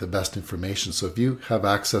client the best information. So if you have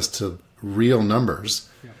access to real numbers,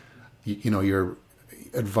 yep, you're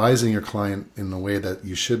advising your client in the way that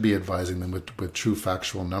you should be advising them with true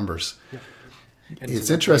factual numbers. Yep. It's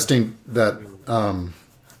interesting that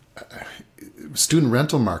student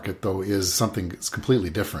rental market, though, is something that's completely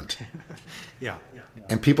different. Yeah.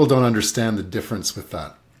 And people don't understand the difference with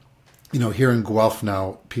that. Here in Guelph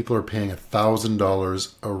now, people are paying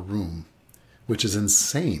 $1,000 a room, which is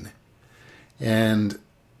insane. And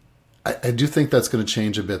I do think that's going to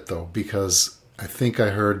change a bit, though, because I think I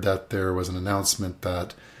heard that there was an announcement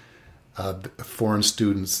that foreign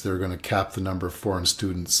students, they're going to cap the number of foreign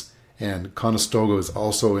students. And Conestoga is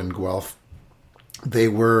also in Guelph. They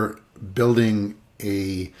were building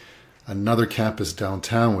another campus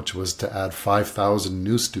downtown, which was to add 5,000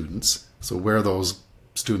 new students. So where are those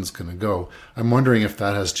students going to go? I'm wondering if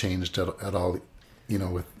that has changed at all,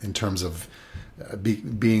 in terms of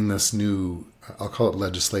being this new, I'll call it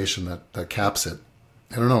legislation that caps it.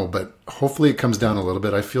 I don't know, but hopefully it comes down a little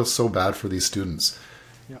bit. I feel so bad for these students.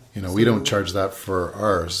 Yeah. We don't charge that for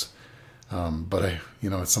ours. But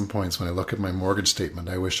at some points when I look at my mortgage statement,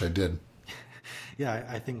 I wish I did. Yeah,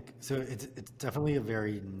 I think so. It's definitely a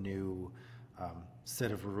very new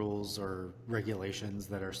set of rules or regulations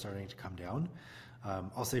that are starting to come down.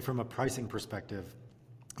 I'll say from a pricing perspective,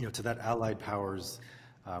 to that allied powers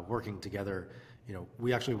working together,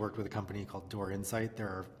 we actually worked with a company called Door Insight. They're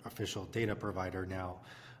our official data provider now.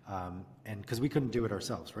 And because we couldn't do it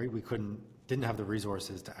ourselves, right? We didn't have the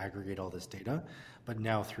resources to aggregate all this data, but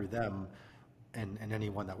now through them and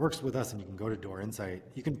anyone that works with us, and you can go to Door Insight,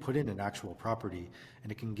 you can put in an actual property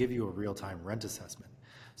and it can give you a real-time rent assessment.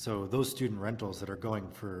 So those student rentals that are going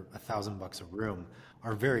for $1,000 a room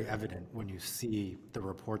are very evident when you see the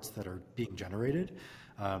reports that are being generated.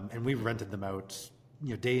 And we've rented them out,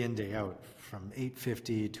 day in, day out, from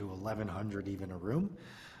 $850 to $1,100 even a room.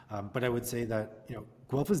 But I would say that,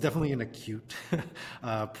 Guelph is definitely an acute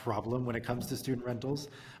problem when it comes to student rentals.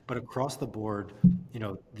 But across the board,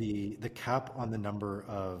 the cap on the number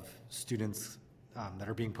of students that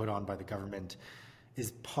are being put on by the government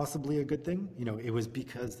is possibly a good thing. It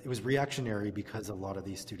was reactionary because a lot of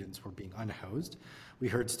these students were being unhoused. We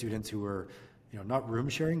heard students who were, not room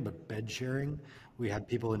sharing, but bed sharing. We had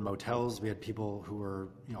people in motels. We had people who were,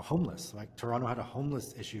 homeless. Like Toronto had a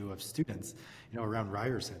homeless issue of students, around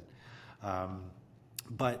Ryerson.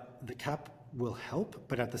 But the cap will help,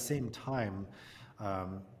 but at the same time,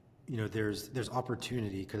 there's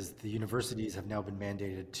opportunity because the universities have now been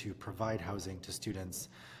mandated to provide housing to students.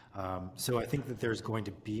 So I think that there's going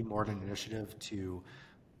to be more of an initiative to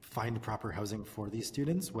find proper housing for these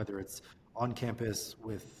students, whether it's on campus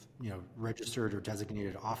with registered or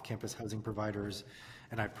designated off-campus housing providers.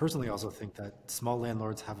 And I personally also think that small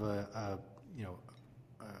landlords have a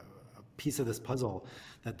piece of this puzzle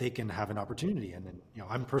that they can have an opportunity in. And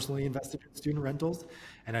I'm personally invested in student rentals,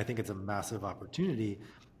 and I think it's a massive opportunity,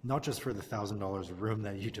 not just for the $1,000 a room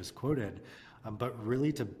that you just quoted, but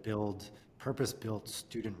really to build purpose-built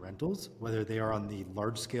student rentals, whether they are on the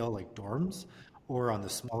large scale like dorms, or on the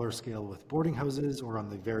smaller scale with boarding houses, or on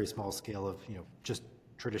the very small scale of just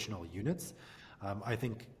traditional units. I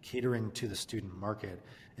think catering to the student market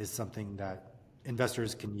is something that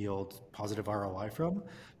investors can yield positive ROI from,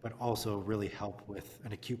 but also really help with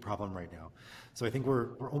an acute problem right now. So I think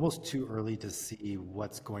we're almost too early to see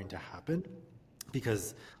what's going to happen,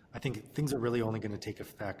 because I think things are really only going to take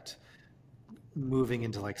effect moving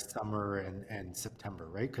into like summer and September,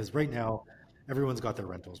 right? Because right now, everyone's got their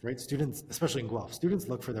rentals, right? Students, especially in Guelph, students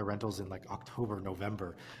look for their rentals in like October,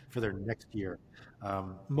 November for their next year.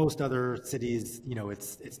 Most other cities,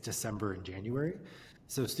 it's December and January.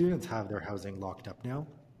 So students have their housing locked up now.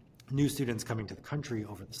 New students coming to the country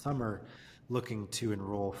over the summer looking to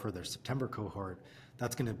enroll for their September cohort,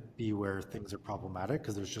 that's going to be where things are problematic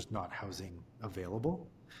because there's just not housing available.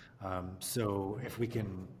 So if we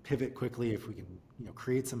can pivot quickly, if we can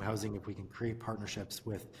create some housing, if we can create partnerships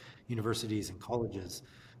with universities and colleges,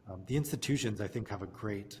 the institutions I think have a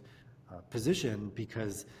great position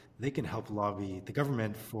because they can help lobby the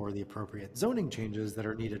government for the appropriate zoning changes that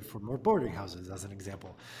are needed for more boarding houses, as an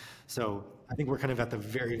example. So I think we're kind of at the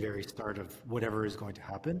very, very start of whatever is going to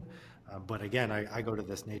happen. But again, I go to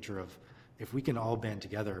this nature of if we can all band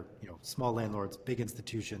together, small landlords, big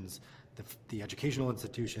institutions, the educational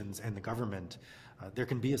institutions, and the government, there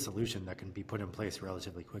can be a solution that can be put in place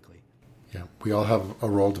relatively quickly. Yeah, we all have a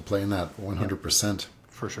role to play in that, 100%.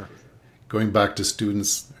 For sure. Going back to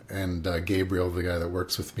students and Gabriel, the guy that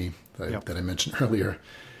works with me that I mentioned earlier,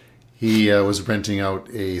 he was renting out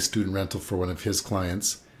a student rental for one of his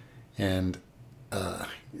clients, and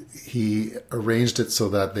he arranged it so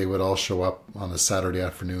that they would all show up on a Saturday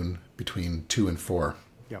afternoon between 2 and 4.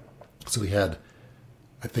 Yep. So he had,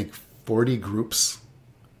 I think, 40 groups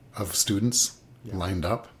of students lined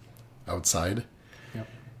up outside. Yep.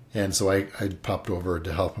 And so I popped over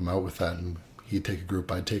to help him out with that, and he'd take a group,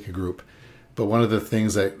 I'd take a group. But one of the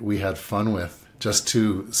things that we had fun with, just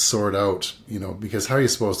to sort out, because how are you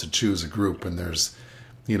supposed to choose a group when there's,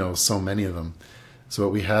 so many of them? So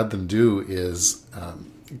what we had them do is a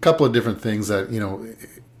couple of different things that,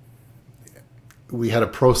 we had a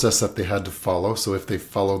process that they had to follow. So if they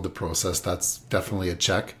followed the process, that's definitely a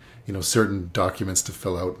check, certain documents to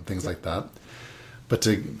fill out and things like that. But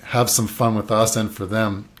to have some fun with us and for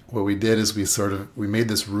them, what we did is we made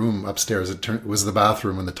this room upstairs. It was the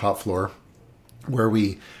bathroom on the top floor where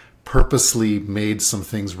we purposely made some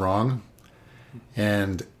things wrong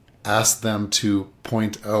and asked them to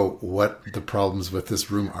point out what the problems with this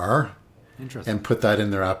room are and put that in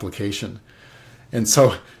their application. And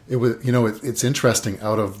so it was, it's interesting.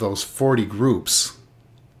 Out of those 40 groups,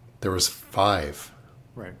 there was 5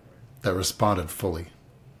 that responded fully.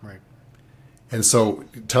 Right. And so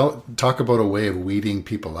talk about a way of weeding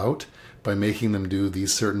people out by making them do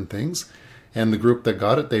these certain things. And the group that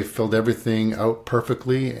got it, they filled everything out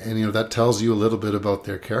perfectly. And, that tells you a little bit about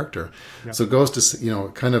their character. Yep. So it goes to,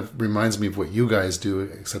 it kind of reminds me of what you guys do,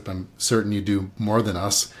 except I'm certain you do more than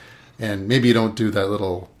us. And maybe you don't do that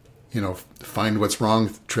little, find what's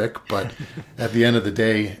wrong trick. But at the end of the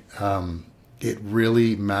day, it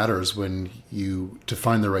really matters to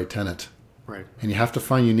find the right tenant. Right. And you have to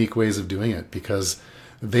find unique ways of doing it because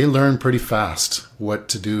they learn pretty fast what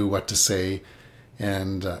to do, what to say.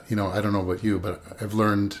 And, I don't know about you, but I've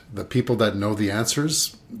learned that people that know the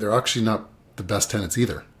answers, they're actually not the best tenants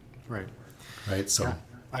either. Right. Right. So yeah.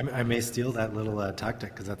 I may steal that little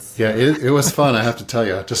tactic because that's. Yeah, it was fun. I have to tell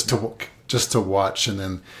you, just to watch. And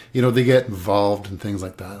then, they get involved in things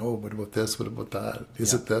like that. Oh, what about this? What about that?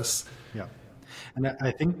 Is it this? Yeah. And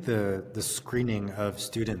I think the screening of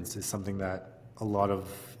students is something that a lot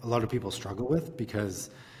of people struggle with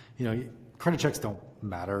because, credit checks don't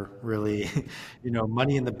matter really.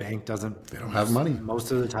 Money in the bank doesn't. They don't have money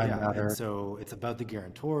most of the time matter. And so it's about the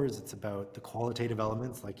guarantors. It's about the qualitative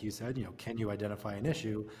elements, like you said. Can you identify an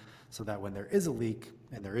issue so that when there is a leak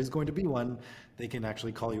and there is going to be one, they can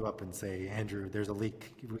actually call you up and say, Andrew, there's a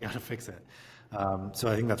leak. We got to fix it. So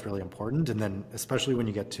I think that's really important. And then especially when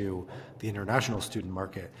you get to the international student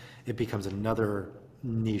market, it becomes another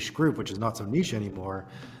niche group, which is not so niche anymore,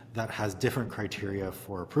 that has different criteria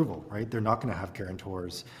for approval, right? They're not going to have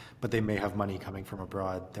guarantors, but they may have money coming from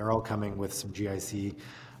abroad. They're all coming with some GIC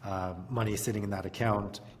money sitting in that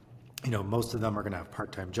account. Most of them are going to have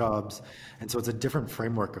part-time jobs. And so it's a different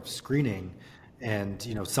framework of screening. And,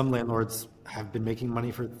 some landlords have been making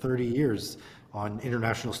money for 30 years on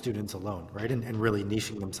international students alone, right? And really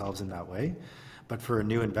niching themselves in that way. But for a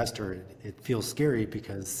new investor, it feels scary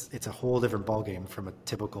because it's a whole different ballgame from a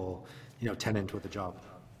typical, tenant with a job.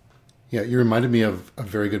 Yeah, you reminded me of a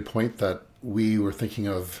very good point that we were thinking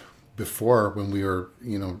of before when we were,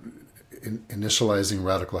 initializing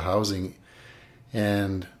radical housing,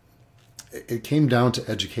 and it came down to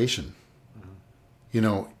education.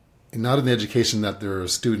 Not in the education that there are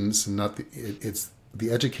students, and it's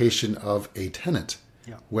the education of a tenant.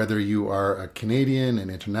 Yeah. Whether you are a Canadian, an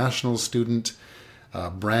international student, a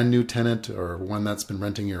brand new tenant, or one that's been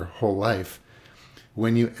renting your whole life,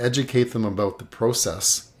 when you educate them about the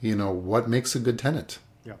process, what makes a good tenant.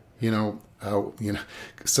 Yeah.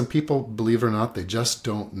 Some people, believe it or not, they just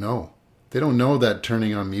don't know. They don't know that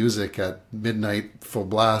turning on music at midnight full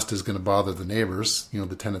blast is going to bother the neighbors,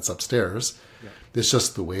 the tenants upstairs. Yeah. It's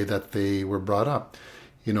just the way that they were brought up.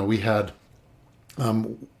 We had,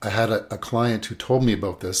 I had a client who told me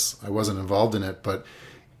about this. I wasn't involved in it, but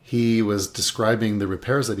he was describing the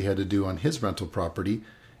repairs that he had to do on his rental property.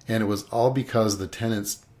 And it was all because the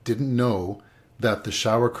tenants didn't know that the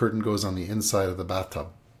shower curtain goes on the inside of the bathtub.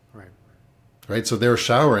 Right. So they were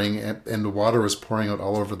showering and the water was pouring out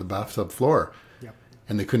all over the bathtub floor. Yep.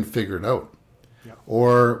 And they couldn't figure it out. Yep.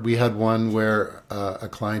 Or we had one where a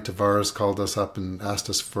client of ours called us up and asked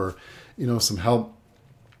us for, some help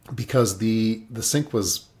because the sink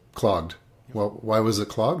was clogged. Yep. Well, why was it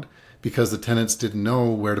clogged? Because the tenants didn't know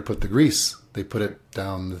where to put the grease. They put it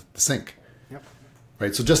down the sink. Yep.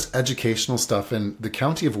 Right. So just educational stuff. And the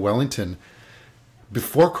County of Wellington,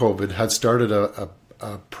 before COVID, had started a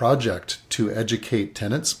project to educate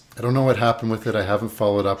tenants. I don't know what happened with it. I haven't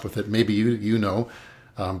followed up with it. Maybe you know,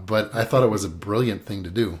 but I thought it was a brilliant thing to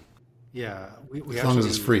do. Yeah, we as long as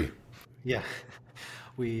it's free. Yeah,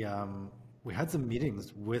 we had some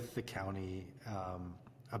meetings with the county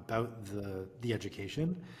about the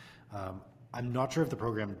education. I'm not sure if the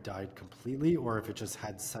program died completely or if it just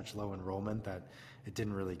had such low enrollment that it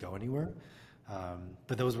didn't really go anywhere.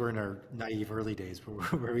 But those were in our naive early days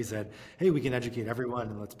where we said, hey, we can educate everyone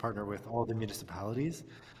and let's partner with all the municipalities.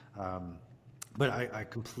 But I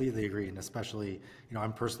completely agree. And especially,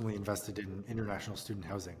 I'm personally invested in international student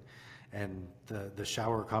housing. And the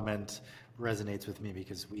shower comment resonates with me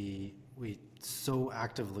because we so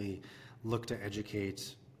actively look to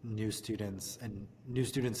educate new students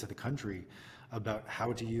to the country about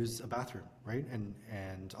how to use a bathroom, right?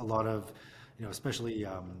 And a lot of, especially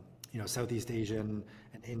Southeast Asian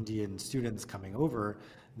and Indian students coming over,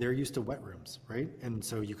 they're used to wet rooms, right? And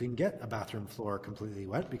so you can get a bathroom floor completely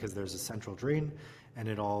wet because there's a central drain and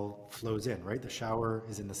it all flows in, right? The shower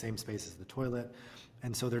is in the same space as the toilet.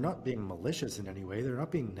 And so they're not being malicious in any way. They're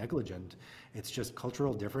not being negligent. It's just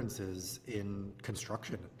cultural differences in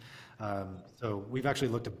construction. So we've actually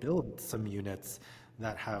looked to build some units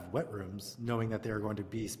that have wet rooms, knowing that they're going to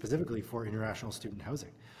be specifically for international student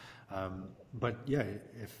housing. But yeah,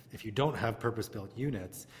 if you don't have purpose-built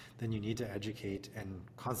units, then you need to educate and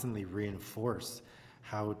constantly reinforce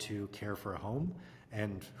how to care for a home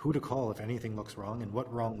and who to call if anything looks wrong and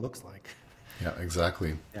what wrong looks like. Yeah,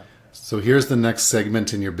 exactly. Yeah. So here's the next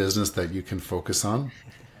segment in your business that you can focus on.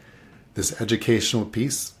 This educational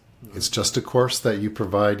piece. Mm-hmm. It's just a course that you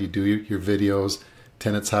provide. You do your videos.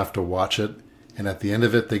 Tenants have to watch it. And at the end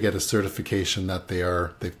of it, they get a certification that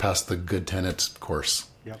they've passed the Good Tenant course.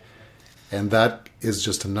 Yep. And that is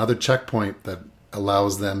just another checkpoint that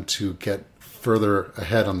allows them to get further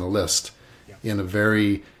ahead on the list in a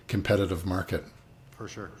very competitive market. For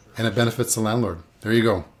sure. And it benefits the landlord. There you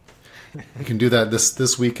go. You can do that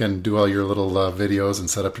this week and do all your little videos and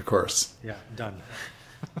set up your course. Yeah, done.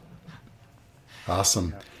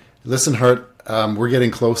 Awesome. Yeah. Listen, Hart, we're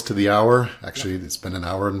getting close to the hour. Actually, It's been an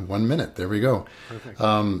hour and 1 minute. There we go.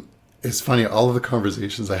 Perfect. It's funny, all of the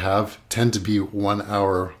conversations I have tend to be 1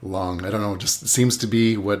 hour long. I don't know, it just seems to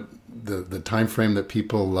be what the time frame that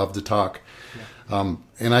people love to talk. Yeah.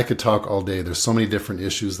 And I could talk all day. There's so many different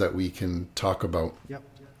issues that we can talk about. Yep.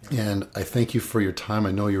 And I thank you for your time.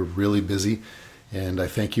 I know you're really busy. And I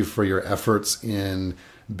thank you for your efforts in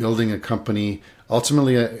building a company.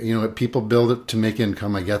 Ultimately, people build it to make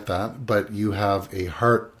income. I get that. But you have a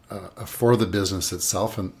heart for the business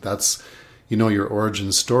itself. And that's, your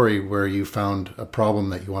origin story where you found a problem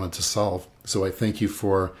that you wanted to solve. So I thank you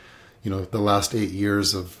for, the last 8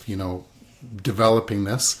 years of, developing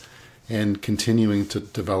this and continuing to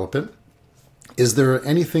develop it. Is there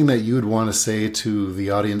anything that you would want to say to the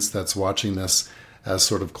audience that's watching this as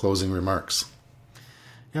sort of closing remarks?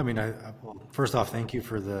 Yeah, I mean, well, first off, thank you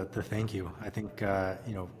for the thank you. I think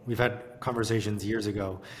we've had conversations years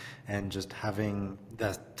ago, and just having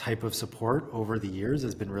that type of support over the years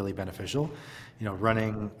has been really beneficial.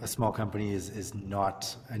 Running a small company is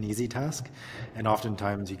not an easy task, and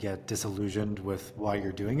oftentimes you get disillusioned with why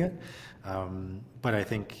you're doing it. But I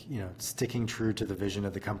think sticking true to the vision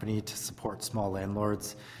of the company to support small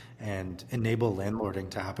landlords and enable landlording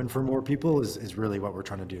to happen for more people is really what we're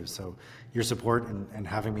trying to do. So your support and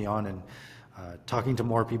having me on and talking to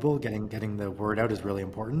more people, getting the word out is really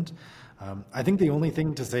important. I think the only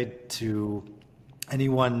thing to say to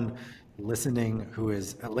anyone listening who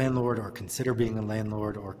is a landlord or consider being a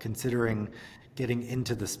landlord or considering getting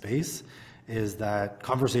into the space is that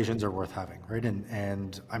conversations are worth having, right?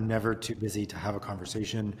 And I'm never too busy to have a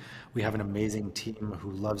conversation. We have an amazing team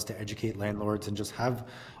who loves to educate landlords and just have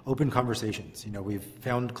open conversations. We've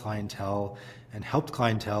found clientele and helped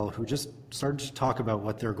clientele who just started to talk about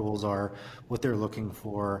what their goals are, what they're looking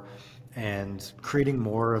for, and creating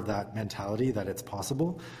more of that mentality that it's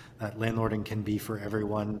possible, that landlording can be for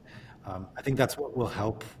everyone. I think that's what will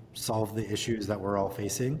help solve the issues that we're all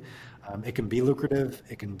facing. It can be lucrative,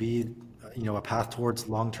 it can be a path towards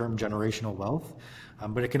long-term generational wealth,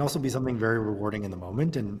 but it can also be something very rewarding in the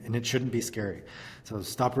moment, and it shouldn't be scary. So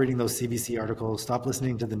stop reading those CBC articles, stop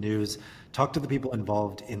listening to the news, talk to the people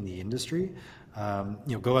involved in the industry.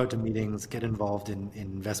 Go out to meetings, get involved in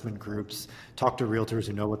investment groups, talk to realtors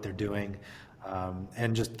who know what they're doing,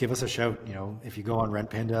 and just give us a shout. If you go on Rent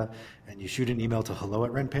Panda and you shoot an email to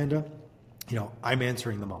hello@rentpanda, I'm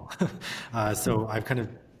answering them all. So I've kind of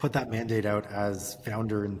put that mandate out as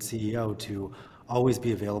founder and CEO to always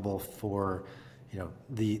be available for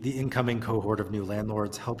the incoming cohort of new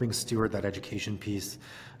landlords, helping steward that education piece.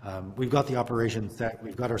 We've got the operation set,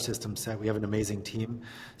 we've got our system set, we have an amazing team.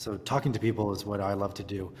 So talking to people is what I love to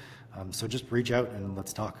do. So just reach out and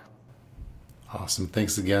let's talk. Awesome.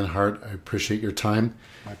 Thanks again, Hart. I appreciate your time.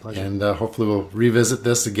 My pleasure. And hopefully we'll revisit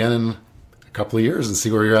this again in a couple of years and see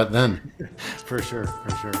where you're at then. For sure.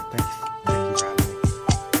 Thanks.